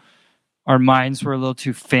our minds were a little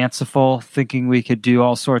too fanciful, thinking we could do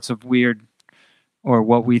all sorts of weird, or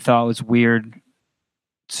what we thought was weird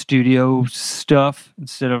studio stuff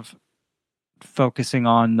instead of focusing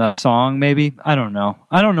on the song. Maybe, I don't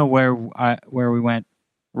know where we went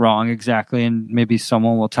wrong exactly, and maybe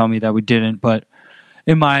someone will tell me that we didn't, but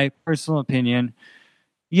in my personal opinion,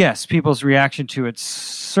 yes, people's reaction to it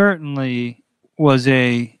certainly was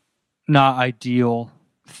a not ideal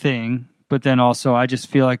thing, but then also I just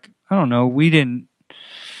feel like, I don't know, we didn't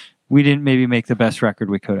maybe make the best record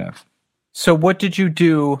we could have. So what did you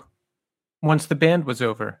do once the band was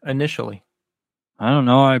over initially? I don't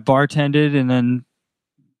know, I bartended and then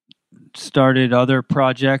started other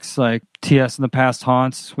projects like TS and the Past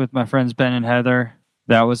Haunts with my friends Ben and Heather.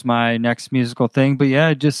 That was my next musical thing. But yeah,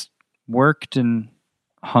 I just worked and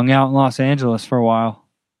hung out in Los Angeles for a while.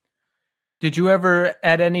 Did you ever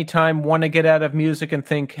at any time want to get out of music and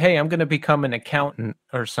think, hey, I'm going to become an accountant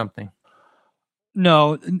or something?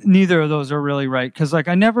 No, neither of those are really right. Because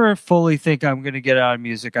I never fully think I'm going to get out of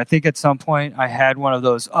music. I think at some point I had one of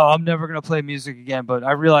those, I'm never going to play music again. But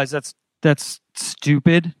I realized that's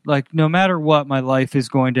stupid. Like, no matter what, my life is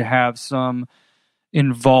going to have some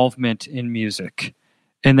involvement in music.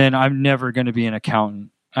 And then I'm never going to be an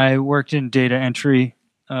accountant. I worked in data entry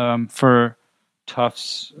for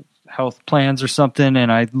Tufts Health Plans or something,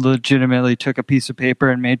 and I legitimately took a piece of paper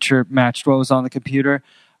and made sure it matched what was on the computer.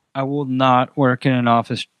 I will not work in an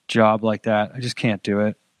office job like that. I just can't do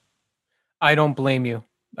it. I don't blame you.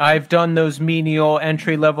 I've done those menial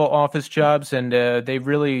entry-level office jobs, and they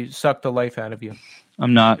really suck the life out of you.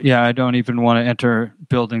 I don't even want to enter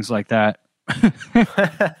buildings like that.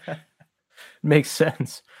 Makes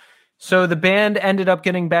sense. So the band ended up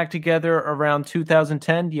getting back together around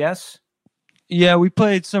 2010, yes? Yeah, we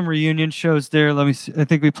played some reunion shows there. Let me see. I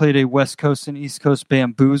think we played a West Coast and East Coast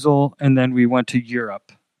Bamboozle, and then we went to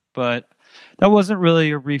Europe. But that wasn't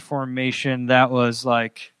really a reformation. That was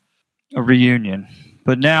like a reunion.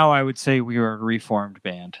 But now I would say we were a reformed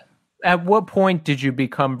band. At what point did you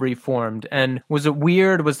become reformed? And was it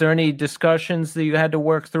weird? Was there any discussions that you had to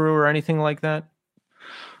work through or anything like that?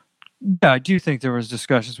 Yeah, I do think there was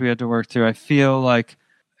discussions we had to work through. I feel like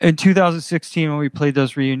in 2016, when we played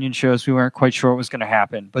those reunion shows, we weren't quite sure what was going to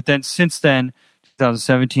happen. But then since then,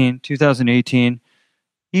 2017, 2018,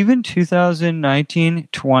 even 2019,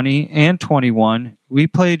 20, and 21, we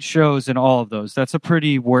played shows in all of those. That's a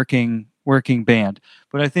pretty working band.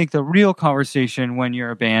 But I think the real conversation when you're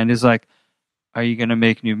a band is like, are you going to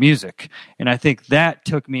make new music? And I think that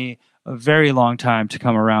took me a very long time to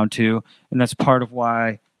come around to. And that's part of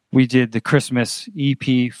why we did the Christmas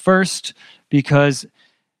EP first, because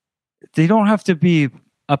they don't have to be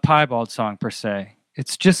a Piebald song per se.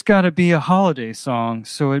 It's just got to be a holiday song.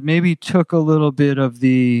 So it maybe took a little bit of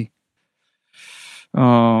the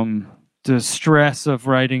stress of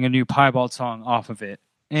writing a new Piebald song off of it.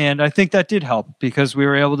 And I think that did help, because we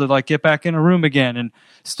were able to like get back in a room again and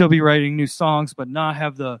still be writing new songs, but not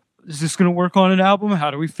have is this going to work on an album?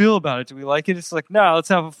 How do we feel about it? Do we like it? It's like, no, let's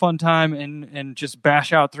have a fun time and just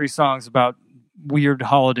bash out 3 songs about weird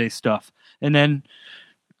holiday stuff. And then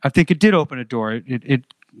I think it did open a door. It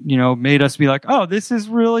made us be like, oh, this is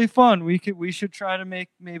really fun. We should try to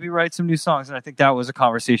maybe write some new songs. And I think that was a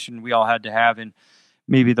conversation we all had to have. And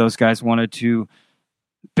maybe those guys wanted to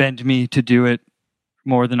bend me to do it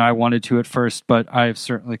more than I wanted to at first, but I've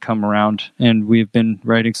certainly come around and we've been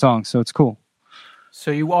writing songs. So it's cool. So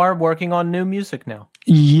you are working on new music now?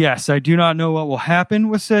 Yes, I do not know what will happen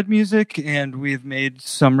with said music, and we've made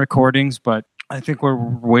some recordings, but I think we're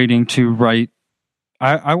waiting to write.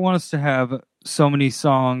 I want us to have so many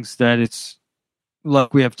songs that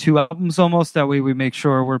we have 2 albums almost. That way we make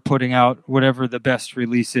sure we're putting out whatever the best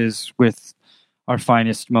release is with our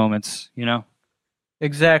finest moments,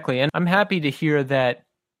 Exactly. And I'm happy to hear that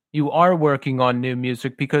you are working on new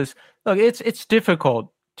music, because look, it's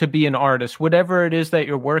difficult to be an artist, whatever it is that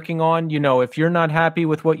you're working on. If you're not happy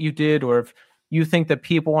with what you did, or if you think that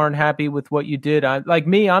people aren't happy with what you did, like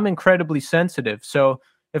me, I'm incredibly sensitive. So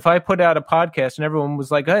if I put out a podcast and everyone was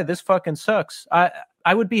like, hey, this fucking sucks,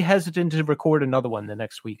 I would be hesitant to record another one the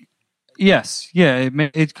next week. Yes. Yeah.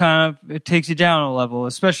 It takes you down a level,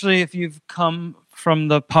 especially if you've come from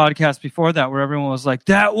the podcast before that, where everyone was like,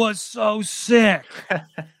 that was so sick,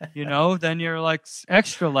 then you're like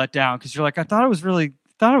extra let down, because you're like, I thought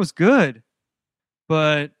it was good,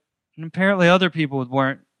 but apparently other people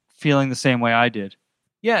weren't feeling the same way I did.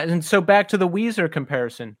 Yeah, and so back to the Weezer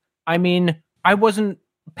comparison. I mean, I wasn't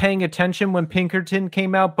paying attention when Pinkerton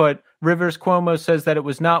came out, but Rivers Cuomo says that it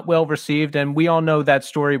was not well received, and we all know that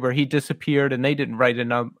story where he disappeared and they didn't write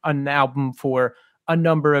an album for a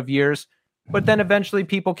number of years. But then eventually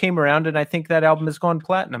people came around, and I think that album has gone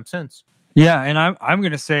platinum since. Yeah, and I'm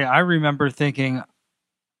going to say I remember thinking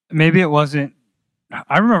maybe it wasn't.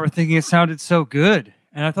 I remember thinking it sounded so good,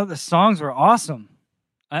 and I thought the songs were awesome.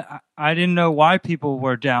 I didn't know why people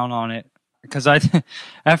were down on it, because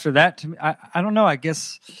after that, to me, I don't know. I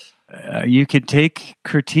guess you could take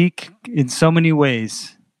critique in so many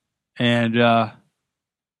ways, and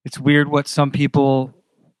it's weird what some people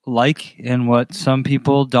like and what some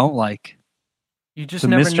people don't like. You just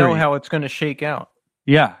never know how it's going to shake out.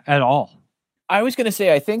 Yeah, at all. I was going to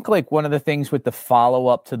say, I think like one of the things with the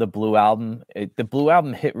follow-up to the Blue album, the Blue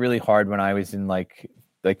album hit really hard when I was in like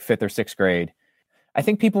 5th or 6th grade. I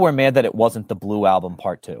think people were mad that it wasn't the Blue album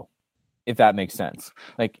part 2, if that makes sense.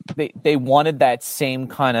 Like they wanted that same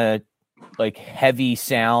kind of like heavy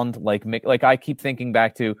sound. Like I keep thinking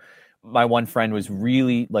back to my one friend was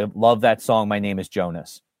really like, loved that song, My Name is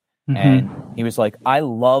Jonas. Mm-hmm. And he was like, I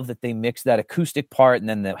love that they mixed that acoustic part and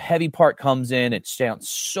then the heavy part comes in. It sounds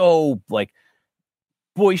so like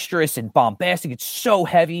boisterous and bombastic. It's so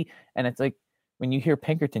heavy. And it's like, when you hear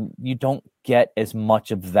Pinkerton, you don't get as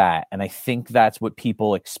much of that. And I think that's what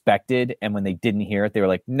people expected. And when they didn't hear it, they were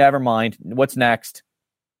like, never mind. What's next?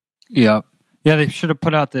 Yeah. Yeah, they should have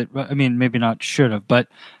put out maybe not should have, but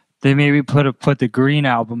they maybe put the Green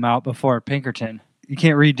album out before Pinkerton. You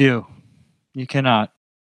can't redo. You cannot.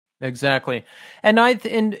 Exactly. And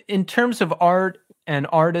in terms of art and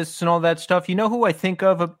artists and all that stuff, you know who I think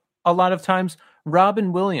of a lot of times?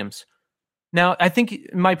 Robin Williams. Now, I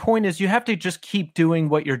think my point is you have to just keep doing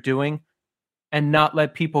what you're doing and not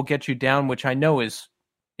let people get you down, which I know is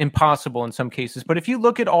impossible in some cases. But if you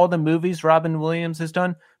look at all the movies Robin Williams has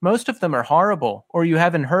done, most of them are horrible or you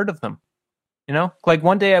haven't heard of them. You know, like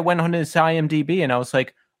one day I went on his IMDb and I was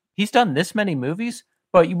like, he's done this many movies,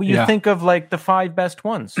 but you think of like the 5 best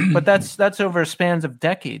ones, but that's over spans of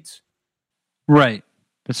decades. Right.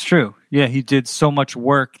 That's true. Yeah, he did so much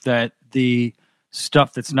work that the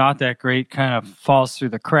stuff that's not that great kind of falls through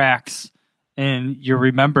the cracks, and you're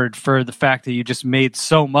remembered for the fact that you just made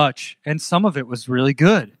so much, and some of it was really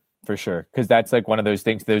good. For sure, because that's like one of those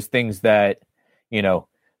things that, you know,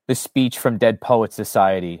 the speech from Dead Poets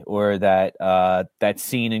Society, or that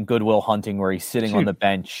scene in Good Will Hunting where he's sitting on the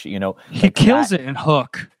bench, you know. He kills it in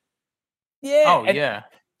Hook. Yeah. Oh, yeah.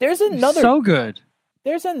 There's another... So good.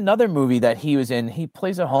 There's another movie that he was in. He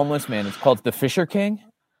plays a homeless man. It's called The Fisher King.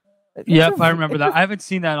 Yep, I remember that. I haven't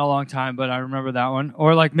seen that in a long time, but I remember that one.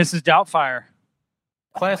 Or like Mrs. Doubtfire.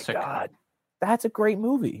 Classic. Oh my God. That's a great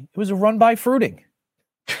movie. It was a run by fruiting.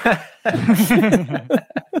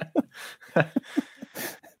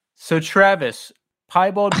 So Travis,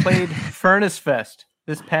 Piebald played Furnace Fest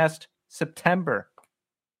this past September.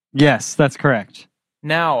 Yes, that's correct.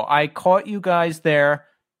 Now, I caught you guys there.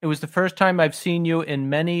 It was the first time I've seen you in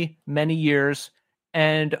many, many years.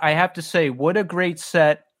 And I have to say, what a great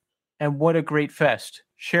set and what a great fest.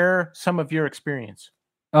 Share some of your experience.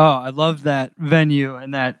 Oh, I love that venue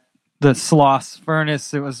and the Sloss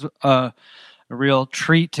Furnace. It was a real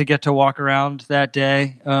treat to get to walk around that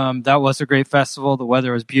day. That was a great festival. The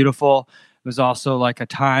weather was beautiful. It was also like a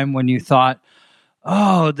time when you thought,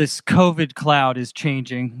 oh, this COVID cloud is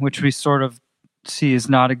changing, which we sort of see is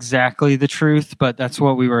not exactly the truth, but that's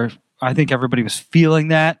what I think everybody was feeling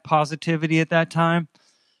that positivity at that time.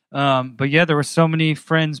 But yeah, there were so many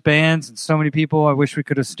friends, bands, and so many people. I wish we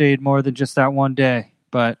could have stayed more than just that one day,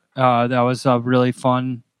 but that was a really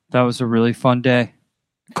fun day.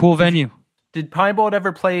 Cool venue. Did Piebald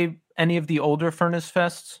ever play any of the older Furnace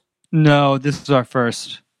Fests? No, this is our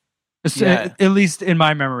first. At least in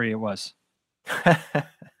my memory, it was.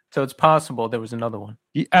 So it's possible there was another one.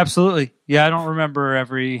 Yeah, absolutely. Yeah, I don't remember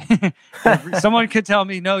every someone could tell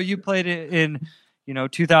me, no, you played it in,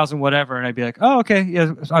 2000 whatever, and I'd be like, oh, okay,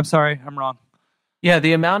 yeah, I'm sorry, I'm wrong. Yeah,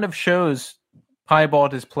 the amount of shows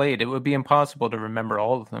Piebald has played, it would be impossible to remember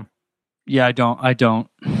all of them. Yeah, I don't.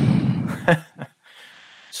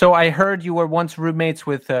 So I heard you were once roommates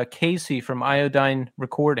with Casey from Iodine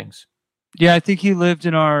Recordings. Yeah, I think he lived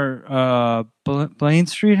in our Blaine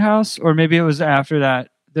Street house, or maybe it was after that,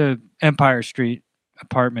 the Empire Street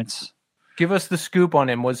apartments. Give us the scoop on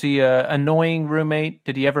him. Was he an annoying roommate?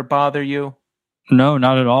 Did he ever bother you? No,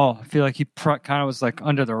 not at all. I feel like he kind of was like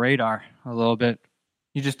under the radar a little bit.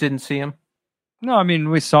 You just didn't see him? No, I mean,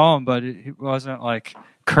 we saw him, but it wasn't like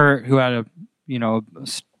Kurt, who had a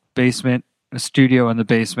basement, a studio in the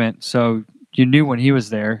basement. So you knew when he was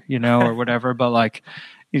there, or whatever, but like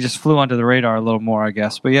he just flew under the radar a little more, I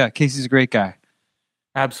guess. But yeah, Casey's a great guy.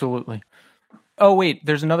 Absolutely. Oh, wait,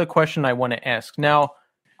 there's another question I want to ask. Now,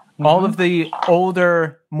 all of the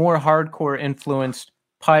older, more hardcore influenced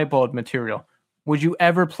Piebald material, would you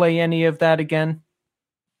ever play any of that again?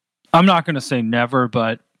 I'm not going to say never,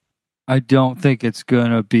 but I don't think it's going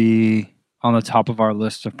to be on the top of our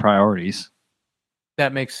list of priorities.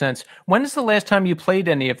 That makes sense. When is the last time you played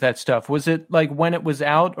any of that stuff? Was it like when it was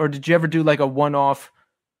out, or did you ever do like a one-off,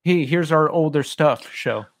 hey, here's our older stuff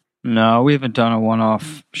show? No, we haven't done a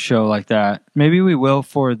one-off show like that. Maybe we will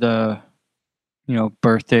for the,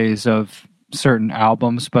 birthdays of certain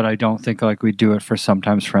albums, but I don't think like we do it for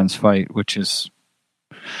Sometimes Friends Fight, which is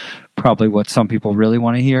probably what some people really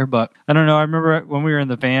want to hear. But I don't know. I remember when we were in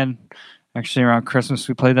the van, actually around Christmas,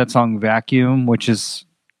 we played that song Vacuum, which is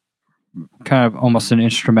kind of almost an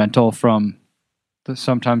instrumental from the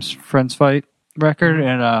Sometimes Friends Fight record.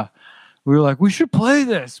 And we were like, we should play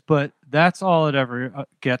this, but that's all it ever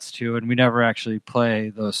gets to, and we never actually play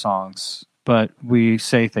those songs, but we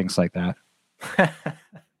say things like that.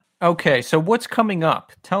 Okay, so what's coming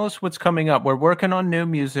up? Tell us what's coming up. We're working on new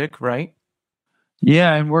music, right?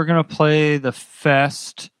 Yeah, and we're going to play the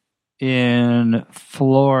fest in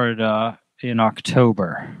Florida in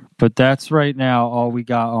October, but that's right now all we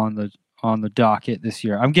got on the docket this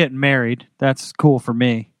year. I'm getting married. That's cool for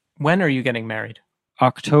me. When are you getting married?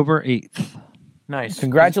 October 8th. Nice.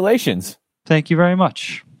 Congratulations. Thank you very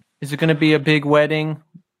much. Is it going to be a big wedding?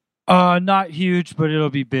 Not huge, but it'll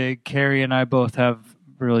be big. Carrie and I both have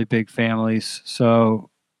really big families. So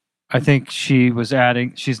I think she's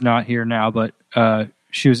not here now, but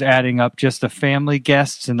she was adding up just the family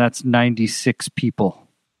guests, and that's 96 people.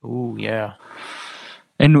 Ooh, yeah.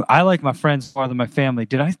 And I like my friends more than my family.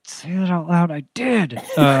 Did I say that out loud? I did.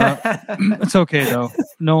 It's okay, though.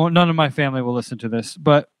 none of my family will listen to this,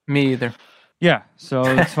 but Me either. yeah, so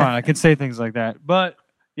it's fine. I can say things like that. But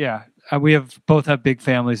yeah, we both have big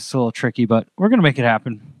families. It's a little tricky, but we're going to make it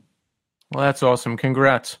happen. Well, that's awesome.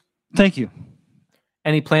 Congrats. Thank you.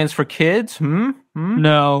 Any plans for kids?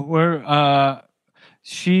 No, we're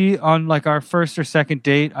she on like our first or second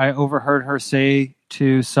date, I overheard her say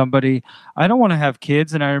to somebody, "I don't want to have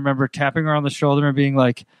kids." And I remember tapping her on the shoulder and being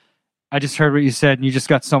like, "I just heard what you said and you just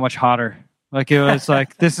got so much hotter." Like it was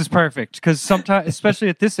like, this is perfect. Because sometimes, especially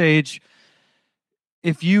at this age,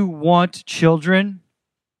 if you want children,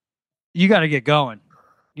 you got to get going.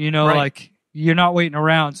 You know, Right. like you're not waiting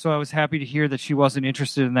around. So I was happy to hear that she wasn't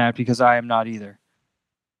interested in that because I am not either.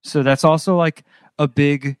 So that's also like a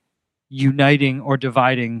big uniting or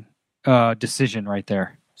dividing decision right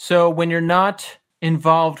there. So when you're not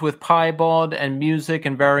involved with Piebald and music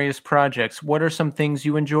and various projects, what are some things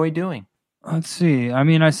you enjoy doing? Let's see. I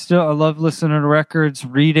mean, I love listening to records,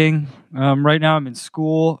 reading. Right now I'm in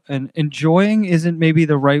school, and enjoying isn't maybe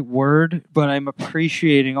the right word, but I'm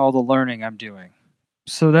appreciating all the learning I'm doing.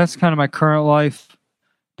 So that's kind of my current life.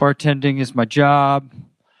 Bartending is my job.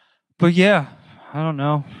 But yeah, I don't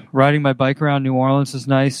know. Riding my bike around New Orleans is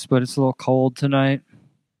nice, but it's a little cold tonight,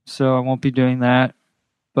 so I won't be doing that.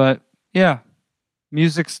 But yeah,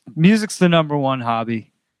 music's the number one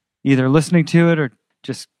hobby. Either listening to it or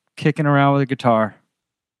just kicking around with a guitar.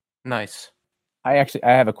 Nice. I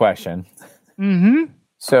have a question. Mm-hmm.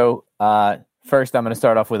 So first, I'm going to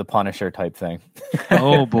start off with a Punisher type thing.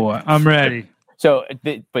 Oh boy, I'm ready. So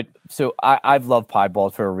I've loved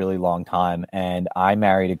Piebald for a really long time, and I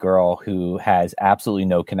married a girl who has absolutely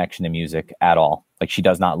no connection to music at all. Like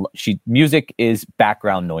music is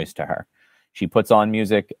background noise to her. She puts on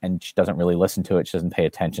music and she doesn't really listen to it. She doesn't pay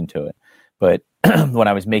attention to it. But when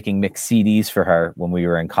I was making mixed CDs for her when we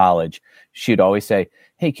were in college, she'd always say,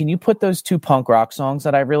 "Hey, can you put those 2 punk rock songs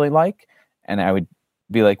that I really like?" And I would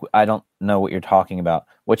be like, "I don't know what you're talking about."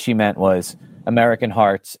 What she meant was American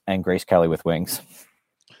Hearts and Grace Kelly with Wings.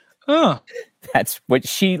 Oh, That's what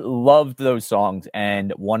she loved, those songs.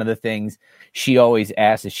 And one of the things she always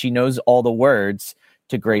asks is, she knows all the words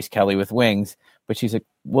to Grace Kelly with Wings, but she's like,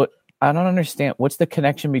 "What? I don't understand. What's the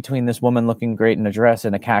connection between this woman looking great in a dress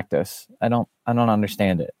and a cactus? I don't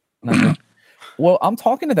understand it." Like, well, I'm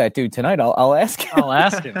talking to that dude tonight. I'll ask him. I'll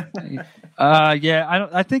ask him. Yeah,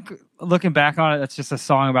 I think looking back on it, that's just a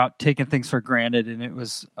song about taking things for granted, and it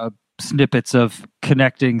was snippets of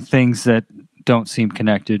connecting things that don't seem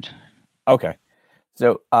connected. Okay.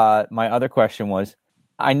 So my other question was,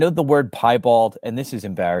 I know the word piebald, and this is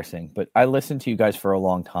embarrassing, but I listened to you guys for a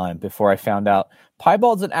long time before I found out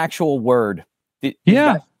piebald's an actual word. Is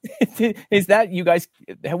that you guys?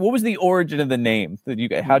 What was the origin of the name?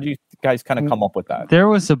 How did you guys kind of come up with that? There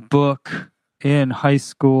was a book in high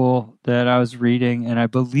school that I was reading, and I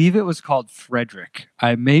believe it was called Frederick.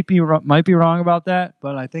 I might be wrong about that,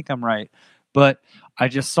 but I think I'm right. But I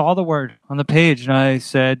just saw the word on the page, and I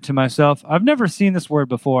said to myself, "I've never seen this word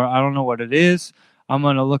before. I don't know what it is. I'm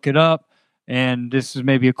going to look it up, and this is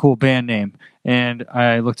maybe a cool band name." And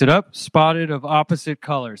I looked it up, Spotted of Opposite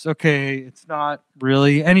Colors. Okay, it's not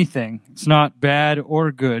really anything. It's not bad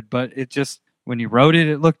or good, but it just, when you wrote it,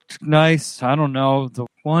 it looked nice. I don't know. The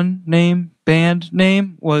band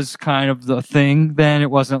name was kind of the thing then.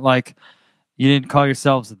 It wasn't like you didn't call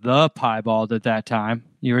yourselves the Piebald at that time.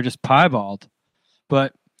 You were just Piebald.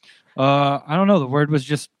 But I don't know. The word was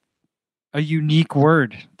just a unique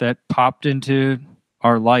word that popped into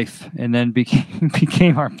our life and then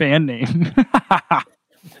became our band name.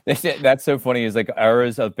 That's so funny. Is like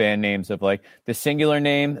eras of band names of like the singular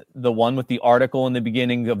name, the one with the article in the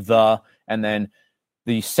beginning of and then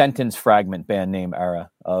the sentence fragment band name era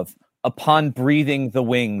of upon breathing the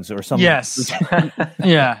wings or something. Yes.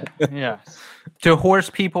 Yeah. Do horse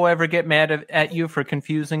people ever get mad at you for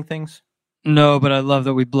confusing things? No, but I love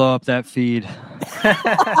that we blow up that feed.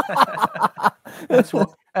 That's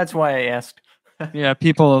why I asked. Yeah,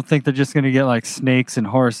 people think they're just going to get like snakes and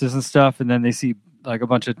horses and stuff, and then they see like a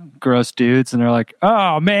bunch of gross dudes, and they're like,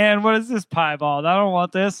 "Oh man, what is this piebald? I don't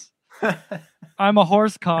want this. I'm a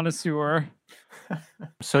horse connoisseur."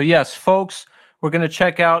 So yes, folks, we're going to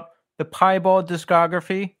check out the Piebald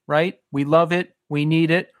discography, right? We love it. We need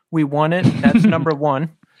it. We want it. That's number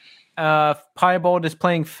one. Piebald is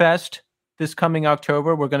playing Fest this coming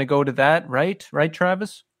October. We're going to go to that, right? Right,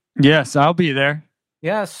 Travis? Yes, I'll be there.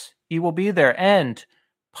 Yes, he will be there. And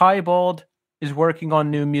Piebald is working on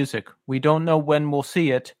new music. We don't know when we'll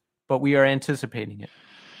see it, but we are anticipating it.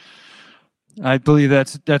 I believe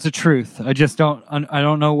that's a truth. I just don't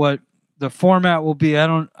know what the format will be. I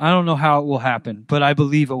don't know how it will happen, but I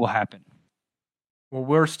believe it will happen. Well,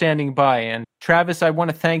 we're standing by. And Travis, I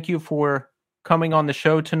want to thank you for coming on the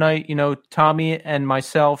show tonight. You know, Tommy and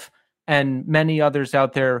myself and many others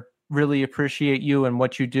out there really appreciate you and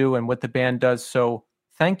what you do and what the band does. So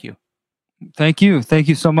thank you. Thank you. Thank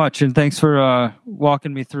you so much. And thanks for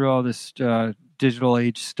walking me through all this digital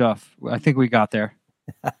age stuff. I think we got there.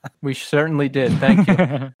 We certainly did. Thank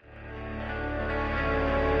you.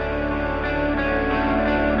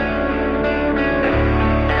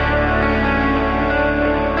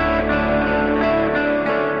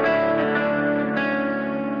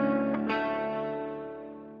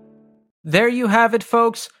 There you have it,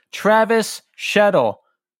 folks. Travis Shettel.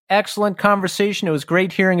 Excellent conversation. It was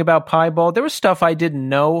great hearing about Piebald. There was stuff I didn't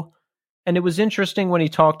know, and it was interesting when he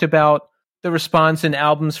talked about the response in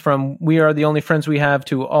albums from We Are the Only Friends We Have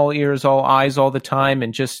to All Ears, All Eyes all the time,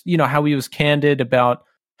 and just, you know, how he was candid about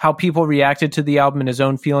how people reacted to the album and his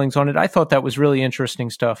own feelings on it. I thought that was really interesting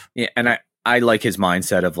stuff. Yeah, and I like his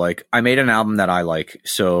mindset of like, I made an album that I like,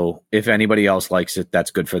 so if anybody else likes it,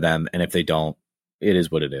 that's good for them, and if they don't, it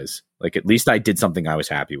is what it is. Like, at least I did something I was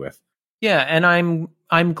happy with. Yeah, and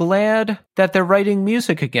I'm glad that they're writing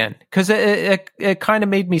music again, because it kind of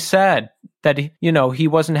made me sad that he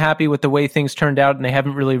wasn't happy with the way things turned out, and they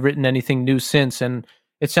haven't really written anything new since. And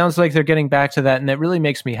it sounds like they're getting back to that, and that really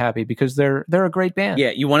makes me happy because they're a great band.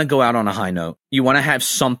 Yeah, you want to go out on a high note. You want to have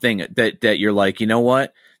something that you're like, you know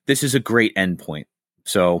what, this is a great endpoint.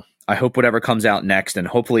 So I hope whatever comes out next, and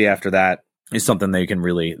hopefully after that, is something they can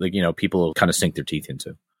really, like, people will kind of sink their teeth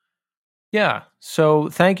into. Yeah. So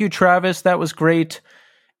thank you, Travis. That was great.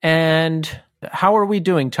 And how are we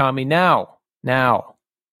doing, Tommy? Now,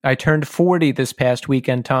 I turned 40 this past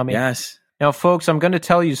weekend, Tommy. Yes. Now, folks, I'm going to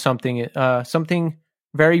tell you something. Something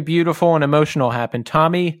very beautiful and emotional happened.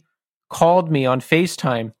 Tommy called me on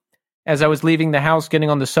FaceTime as I was leaving the house, getting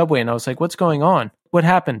on the subway, and I was like, what's going on? What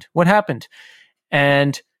happened?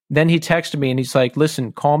 And then he texted me, and he's like,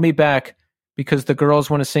 listen, call me back, because the girls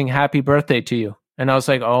want to sing happy birthday to you. And I was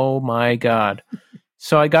like, oh my God.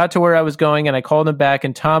 So I got to where I was going and I called him back,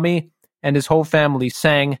 and Tommy and his whole family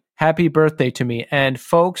sang happy birthday to me. And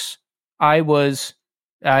folks, I'm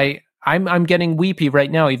getting weepy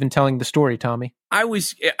right now, even telling the story, Tommy.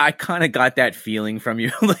 I kind of got that feeling from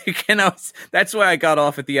you. Like, and that's why I got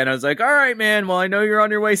off at the end. I was like, all right, man, well, I know you're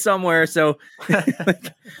on your way somewhere. So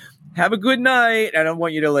have a good night. I don't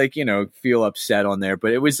want you to feel upset on there,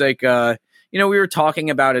 but it was like, we were talking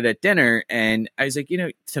about it at dinner, and I was like,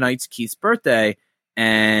 tonight's Keith's birthday.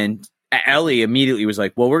 And Ellie immediately was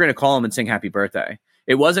like, well, we're going to call him and sing happy birthday.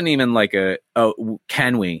 It wasn't even like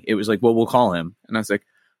can we? It was like, well, we'll call him. And I was like,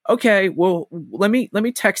 okay, well, let me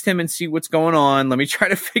text him and see what's going on. Let me try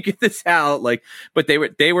to figure this out. Like, but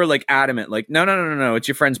they were like adamant, like, no. It's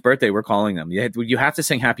your friend's birthday. We're calling them. You have to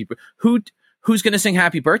sing happy. Who's going to sing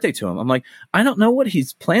happy birthday to him? I'm like, I don't know what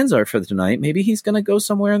his plans are for tonight. Maybe he's going to go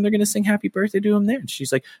somewhere and they're going to sing happy birthday to him there. And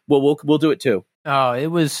she's like, well, we'll do it too. Oh, it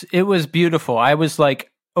was beautiful. I was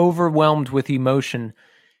like overwhelmed with emotion.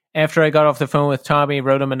 After I got off the phone with Tommy,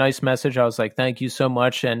 wrote him a nice message. I was like, thank you so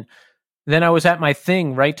much. And then I was at my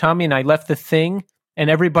thing, right, Tommy? And I left the thing, and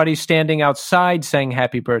everybody standing outside sang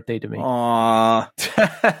happy birthday to me. Aww.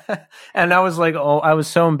 And I was like, oh, I was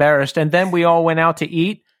so embarrassed. And then we all went out to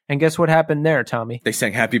eat. And guess what happened there, Tommy? They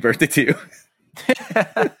sang happy birthday to you.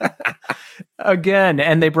 Again,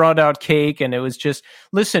 and they brought out cake, and it was just,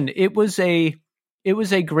 listen, it was a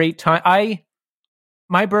great time.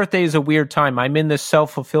 My birthday is a weird time. I'm in this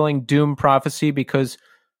self-fulfilling doom prophecy because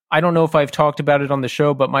I don't know if I've talked about it on the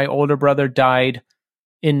show, but my older brother died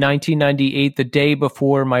in 1998, the day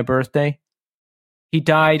before my birthday. He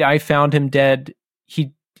died. I found him dead.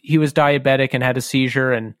 He was diabetic and had a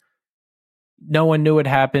seizure, and no one knew it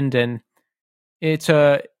happened. And it's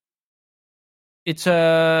a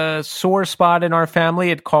sore spot in our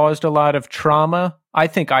family. It caused a lot of trauma. I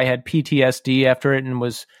think I had PTSD after it and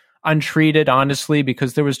was untreated, honestly,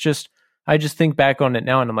 because I just think back on it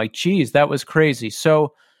now and I'm like, geez, that was crazy.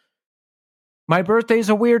 So my birthday's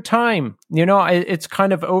a weird time. It's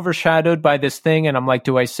kind of overshadowed by this thing. And I'm like,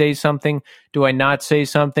 do I say something? Do I not say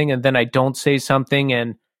something? And then I don't say something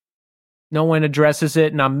and no one addresses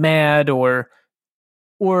it and I'm mad, or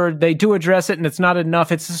they do address it and it's not enough.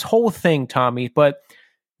 It's this whole thing, Tommy. But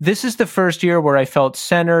this is the first year where I felt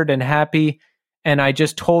centered and happy, and I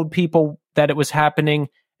just told people that it was happening,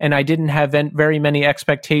 and I didn't have very many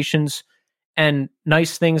expectations, and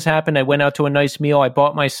nice things happened. I went out to a nice meal. I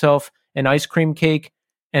bought myself an ice cream cake,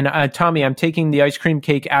 and Tommy, I'm taking the ice cream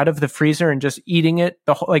cake out of the freezer and just eating it,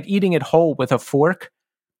 eating it whole with a fork.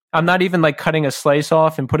 I'm not even like cutting a slice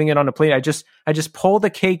off and putting it on a plate. I just pull the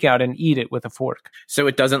cake out and eat it with a fork. So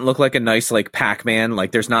it doesn't look like a nice like Pac-Man.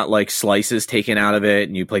 Like there's not like slices taken out of it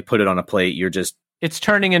and you like put it on a plate. You're just It's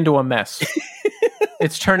turning into a mess.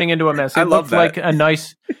 It's turning into a mess. I love that.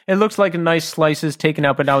 It looks like a nice slices taken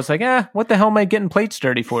out, but I was like, what the hell am I getting plates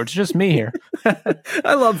dirty for? It's just me here.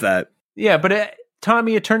 I love that. Yeah, but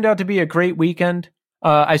Tommy, it turned out to be a great weekend.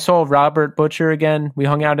 I saw Robert Butcher again. We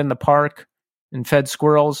hung out in the park and fed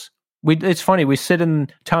squirrels. It's funny. We sit in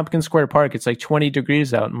Tompkins Square Park. It's like 20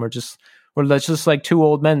 degrees out, and we're just like two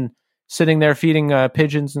old men sitting there feeding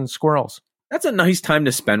pigeons and squirrels. That's a nice time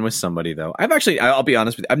to spend with somebody, though. I'll be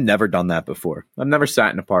honest with you, I've never done that before. I've never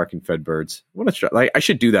sat in a park and fed birds. I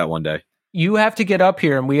should do that one day. You have to get up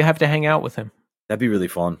here, and we have to hang out with him. That'd be really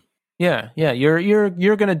fun. Yeah.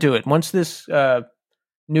 You're gonna do it once this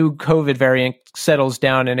new COVID variant settles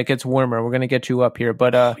down and it gets warmer. We're gonna get you up here.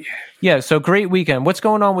 But yeah. So great weekend. What's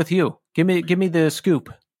going on with you? Give me the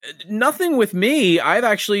scoop. Nothing with me. I've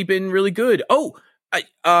actually been really good. Oh.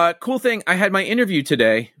 Cool thing. I had my interview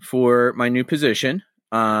today for my new position.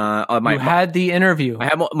 You had the interview. I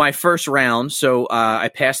had my first round. So I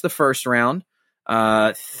passed the first round.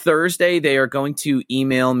 Thursday, they are going to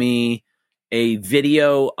email me a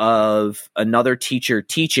video of another teacher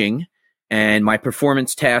teaching. And my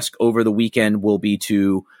performance task over the weekend will be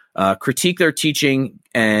to critique their teaching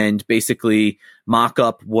and basically mock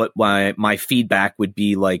up what my feedback would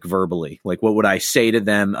be like verbally. Like, what would I say to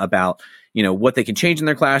them about what they can change in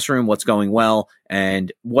their classroom, what's going well,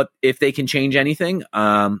 and what if they can change anything,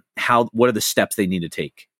 what are the steps they need to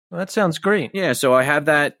take. Well, that sounds great. Yeah, so I have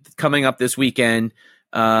that coming up this weekend.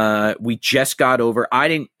 We just got over.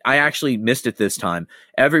 I actually missed it this time.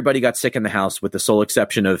 Everybody got sick in the house with the sole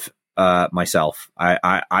exception of myself.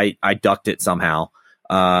 I ducked it somehow.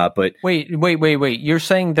 But wait. You're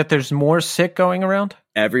saying that there's more sick going around?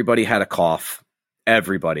 Everybody had a cough.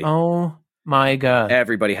 Everybody. Oh. My God.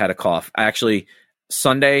 Everybody had a cough. Actually,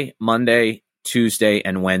 Sunday, Monday, Tuesday,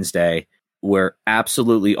 and Wednesday were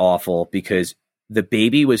absolutely awful because the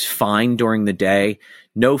baby was fine during the day.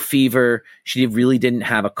 No fever. She really didn't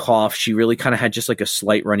have a cough. She really kind of had just like a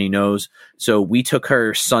slight runny nose. So we took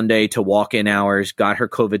her Sunday to walk-in hours, got her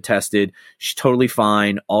COVID tested. She's totally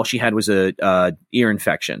fine. All she had was a ear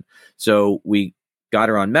infection. So we got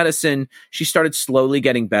her on medicine. She started slowly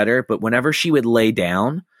getting better, but whenever she would lay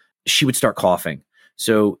down, she would start coughing.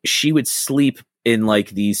 So she would sleep in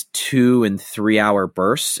like these 2 and 3 hour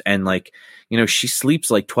bursts. And like, she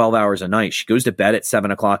sleeps like 12 hours a night. She goes to bed at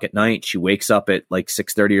 7:00 at night. She wakes up at like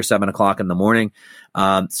 6:30 or 7:00 in the morning.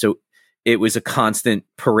 So it was a constant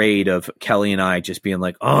parade of Kelly and I just being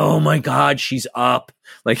like, oh my God, she's up.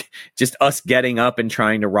 Like just us getting up and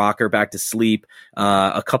trying to rock her back to sleep.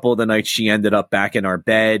 A couple of the nights she ended up back in our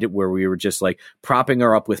bed where we were just like propping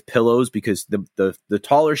her up with pillows because the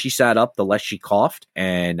taller she sat up, the less she coughed.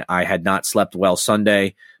 And I had not slept well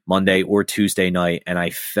Sunday, Monday, or Tuesday night. And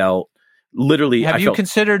I felt literally. Have you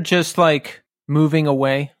considered just like moving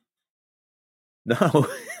away? No,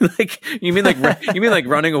 like you mean like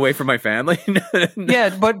running away from my family? Yeah,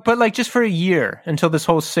 but like just for a year until this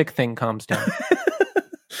whole sick thing calms down.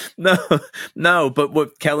 No. But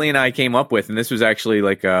what Kelly and I came up with, and this was actually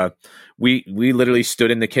like we literally stood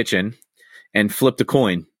in the kitchen and flipped a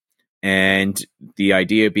coin, and the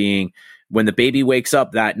idea being when the baby wakes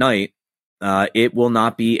up that night, it will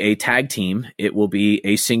not be a tag team. It will be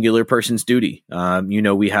a singular person's duty.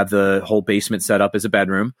 We have the whole basement set up as a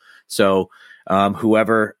bedroom, so.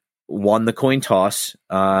 Whoever won the coin toss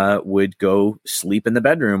would go sleep in the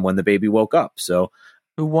bedroom when the baby woke up. So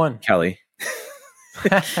who won? Kelly.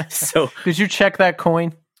 So did you check that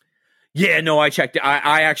coin? Yeah, no, I checked it.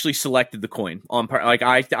 I actually selected the coin on part. Like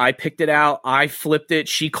I picked it out. I flipped it.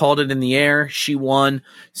 She called it in the air. She won.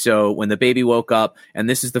 So when the baby woke up, and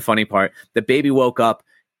this is the funny part, the baby woke up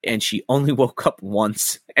and she only woke up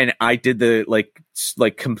once. And I did the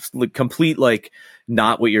complete like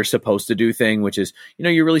not what you're supposed to do thing, which is,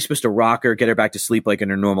 you're really supposed to rock her, get her back to sleep like in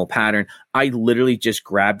her normal pattern. I literally just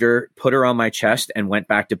grabbed her, put her on my chest, and went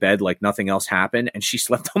back to bed like nothing else happened. And she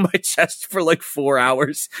slept on my chest for like 4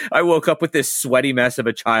 hours. I woke up with this sweaty mess of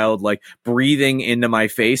a child like breathing into my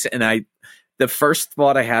face. And the first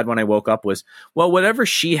thought I had when I woke up was, well, whatever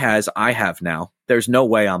she has, I have now. There's no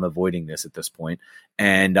way I'm avoiding this at this point.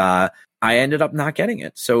 And I ended up not getting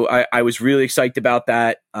it. So I was really excited about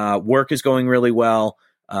that. Work is going really well.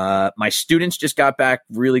 My students just got back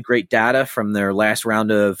really great data from their last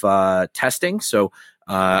round of testing. So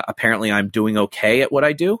apparently I'm doing okay at what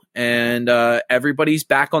I do. And everybody's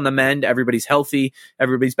back on the mend. Everybody's healthy.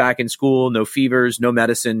 Everybody's back in school. No fevers, no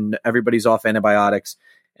medicine. Everybody's off antibiotics.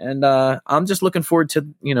 And I'm just looking forward to,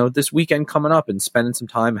 this weekend coming up and spending some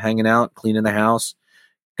time hanging out, cleaning the house,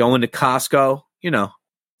 going to Costco,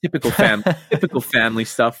 typical family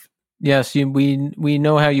stuff. Yes, we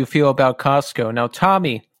know how you feel about Costco. Now,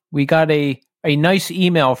 Tommy, we got a nice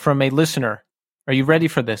email from a listener. Are you ready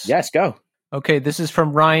for this? Yes, go. Okay, this is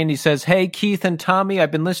from Ryan. He says, "Hey, Keith and Tommy,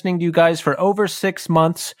 I've been listening to you guys for over 6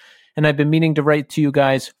 months, and I've been meaning to write to you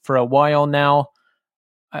guys for a while now.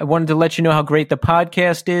 I wanted to let you know how great the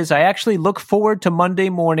podcast is. I actually look forward to Monday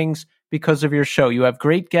mornings because of your show. You have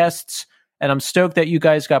great guests, and I'm stoked that you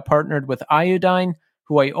guys got partnered with Iodine,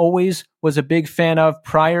 who I always was a big fan of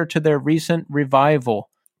prior to their recent revival.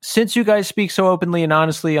 Since you guys speak so openly and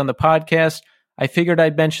honestly on the podcast, I figured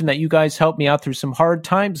I'd mention that you guys helped me out through some hard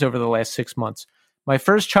times over the last 6 months. My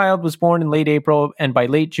first child was born in late April, and by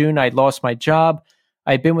late June, I'd lost my job.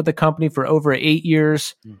 I'd been with the company for over 8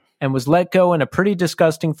 years and was let go in a pretty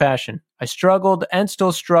disgusting fashion. I struggled and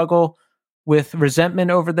still struggle with resentment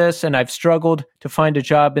over this, and I've struggled to find a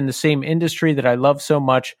job in the same industry that I love so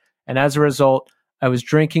much, and as a result, I was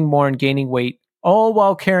drinking more and gaining weight, all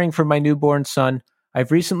while caring for my newborn son.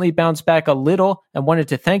 I've recently bounced back a little and wanted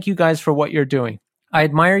to thank you guys for what you're doing. I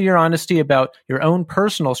admire your honesty about your own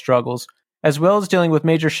personal struggles, as well as dealing with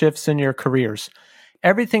major shifts in your careers.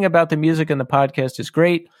 Everything about the music and the podcast is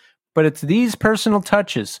great, but it's these personal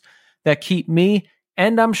touches that keep me,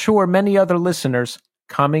 and I'm sure many other listeners,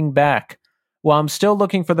 coming back. While I'm still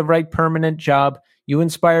looking for the right permanent job, you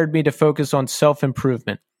inspired me to focus on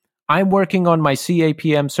self-improvement. I'm working on my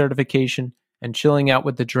CAPM certification and chilling out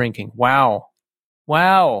with the drinking. Wow.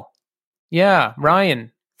 Yeah,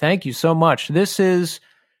 Ryan, thank you so much. This is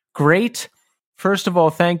great. First of all,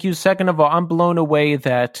 thank you. Second of all, I'm blown away and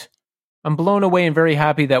very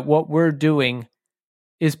happy that what we're doing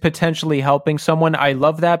is potentially helping someone. I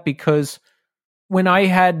love that because when I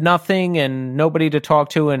had nothing and nobody to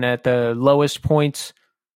talk to, and at the lowest points,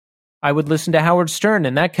 I would listen to Howard Stern,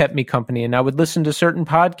 and that kept me company. And I would listen to certain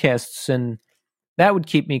podcasts, and that would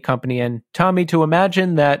keep me company. And Tommy, to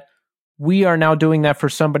imagine that we are now doing that for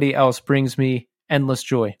somebody else brings me endless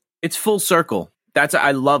joy. It's full circle.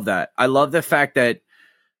 I love that. I love the fact that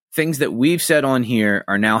things that we've said on here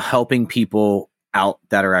are now helping people out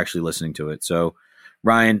that are actually listening to it. So,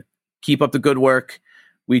 Ryan, keep up the good work.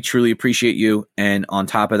 We truly appreciate you. And on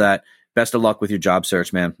top of that, best of luck with your job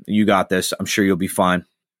search, man. You got this. I'm sure you'll be fine.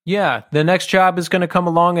 Yeah, the next job is going to come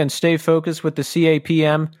along, and stay focused with the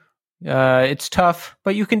CAPM. It's tough,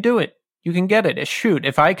 but you can do it. You can get it. Shoot,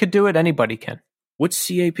 if I could do it, anybody can. What's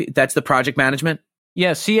CAP? That's the project management?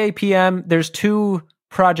 Yeah, CAPM. There's 2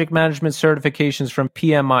 project management certifications from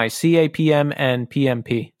PMI, CAPM and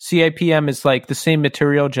PMP. CAPM is like the same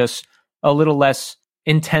material, just a little less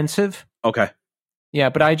intensive. Okay. Yeah,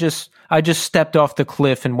 but I just stepped off the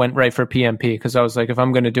cliff and went right for PMP because I was like, if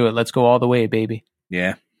I'm going to do it, let's go all the way, baby.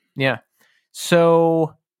 Yeah.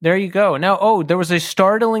 So there you go. Now, there was a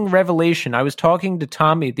startling revelation. I was talking to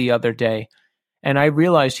Tommy the other day, and I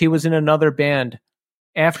realized he was in another band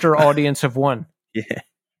after Audience of One. Yeah.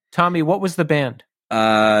 Tommy, what was the band?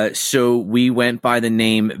 So we went by the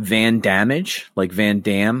name Van Damage, like Van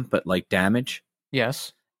Dam, but like Damage.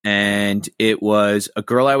 Yes. And it was a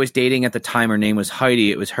girl I was dating at the time. Her name was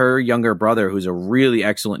Heidi. It was her younger brother, who's a really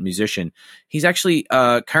excellent musician. He's actually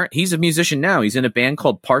he's a musician now. He's in a band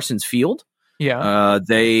called Parsons Field. Yeah.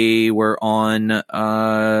 They were on.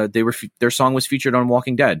 Their song was featured on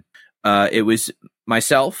Walking Dead. It was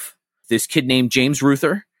myself, this kid named James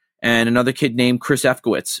Ruther, and another kid named Chris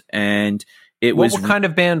Efkowitz. And what kind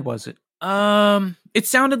of band was it? It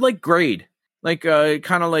sounded like Grade, like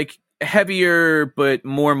kind of like heavier but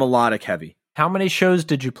more melodic heavy. How many shows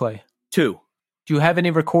did you play? 2. Do you have any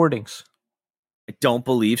recordings? I don't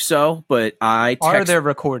believe so, but Are there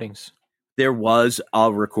recordings? There was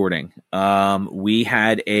a recording. We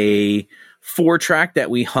had a 4-track that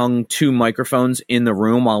we hung 2 microphones in the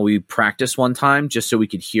room while we practiced one time, just so we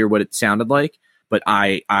could hear what it sounded like. But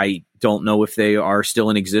I don't know if they are still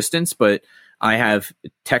in existence, but I have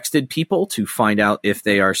texted people to find out if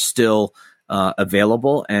they are still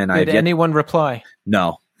available. And did anyone reply?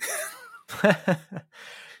 No.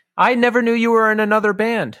 I never knew you were in another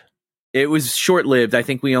band. It was short-lived. I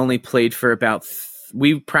think we only played for about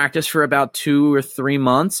we practiced for about 2 or 3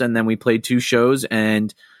 months, and then we played 2 shows,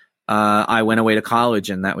 and I went away to college,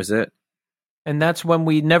 and that was it. And that's when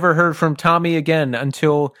we never heard from Tommy again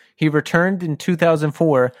until he returned in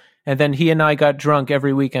 2004, and then he and I got drunk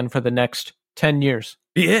every weekend for the next 10 years.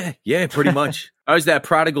 Yeah, pretty much. I was that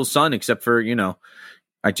prodigal son, except for,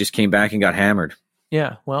 I just came back and got hammered.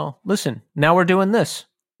 Yeah, well, listen, now we're doing this.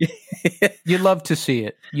 You love to see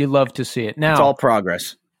it. Now, it's all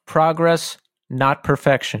progress. Progress not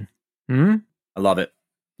perfection. I love it.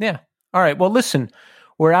 Yeah. All right. Well, listen,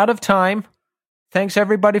 we're out of time. Thanks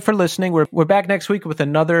everybody for listening. We're back next week with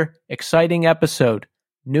another exciting episode,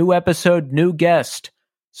 new guest.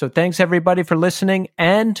 So thanks everybody for listening,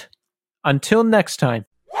 and until next time.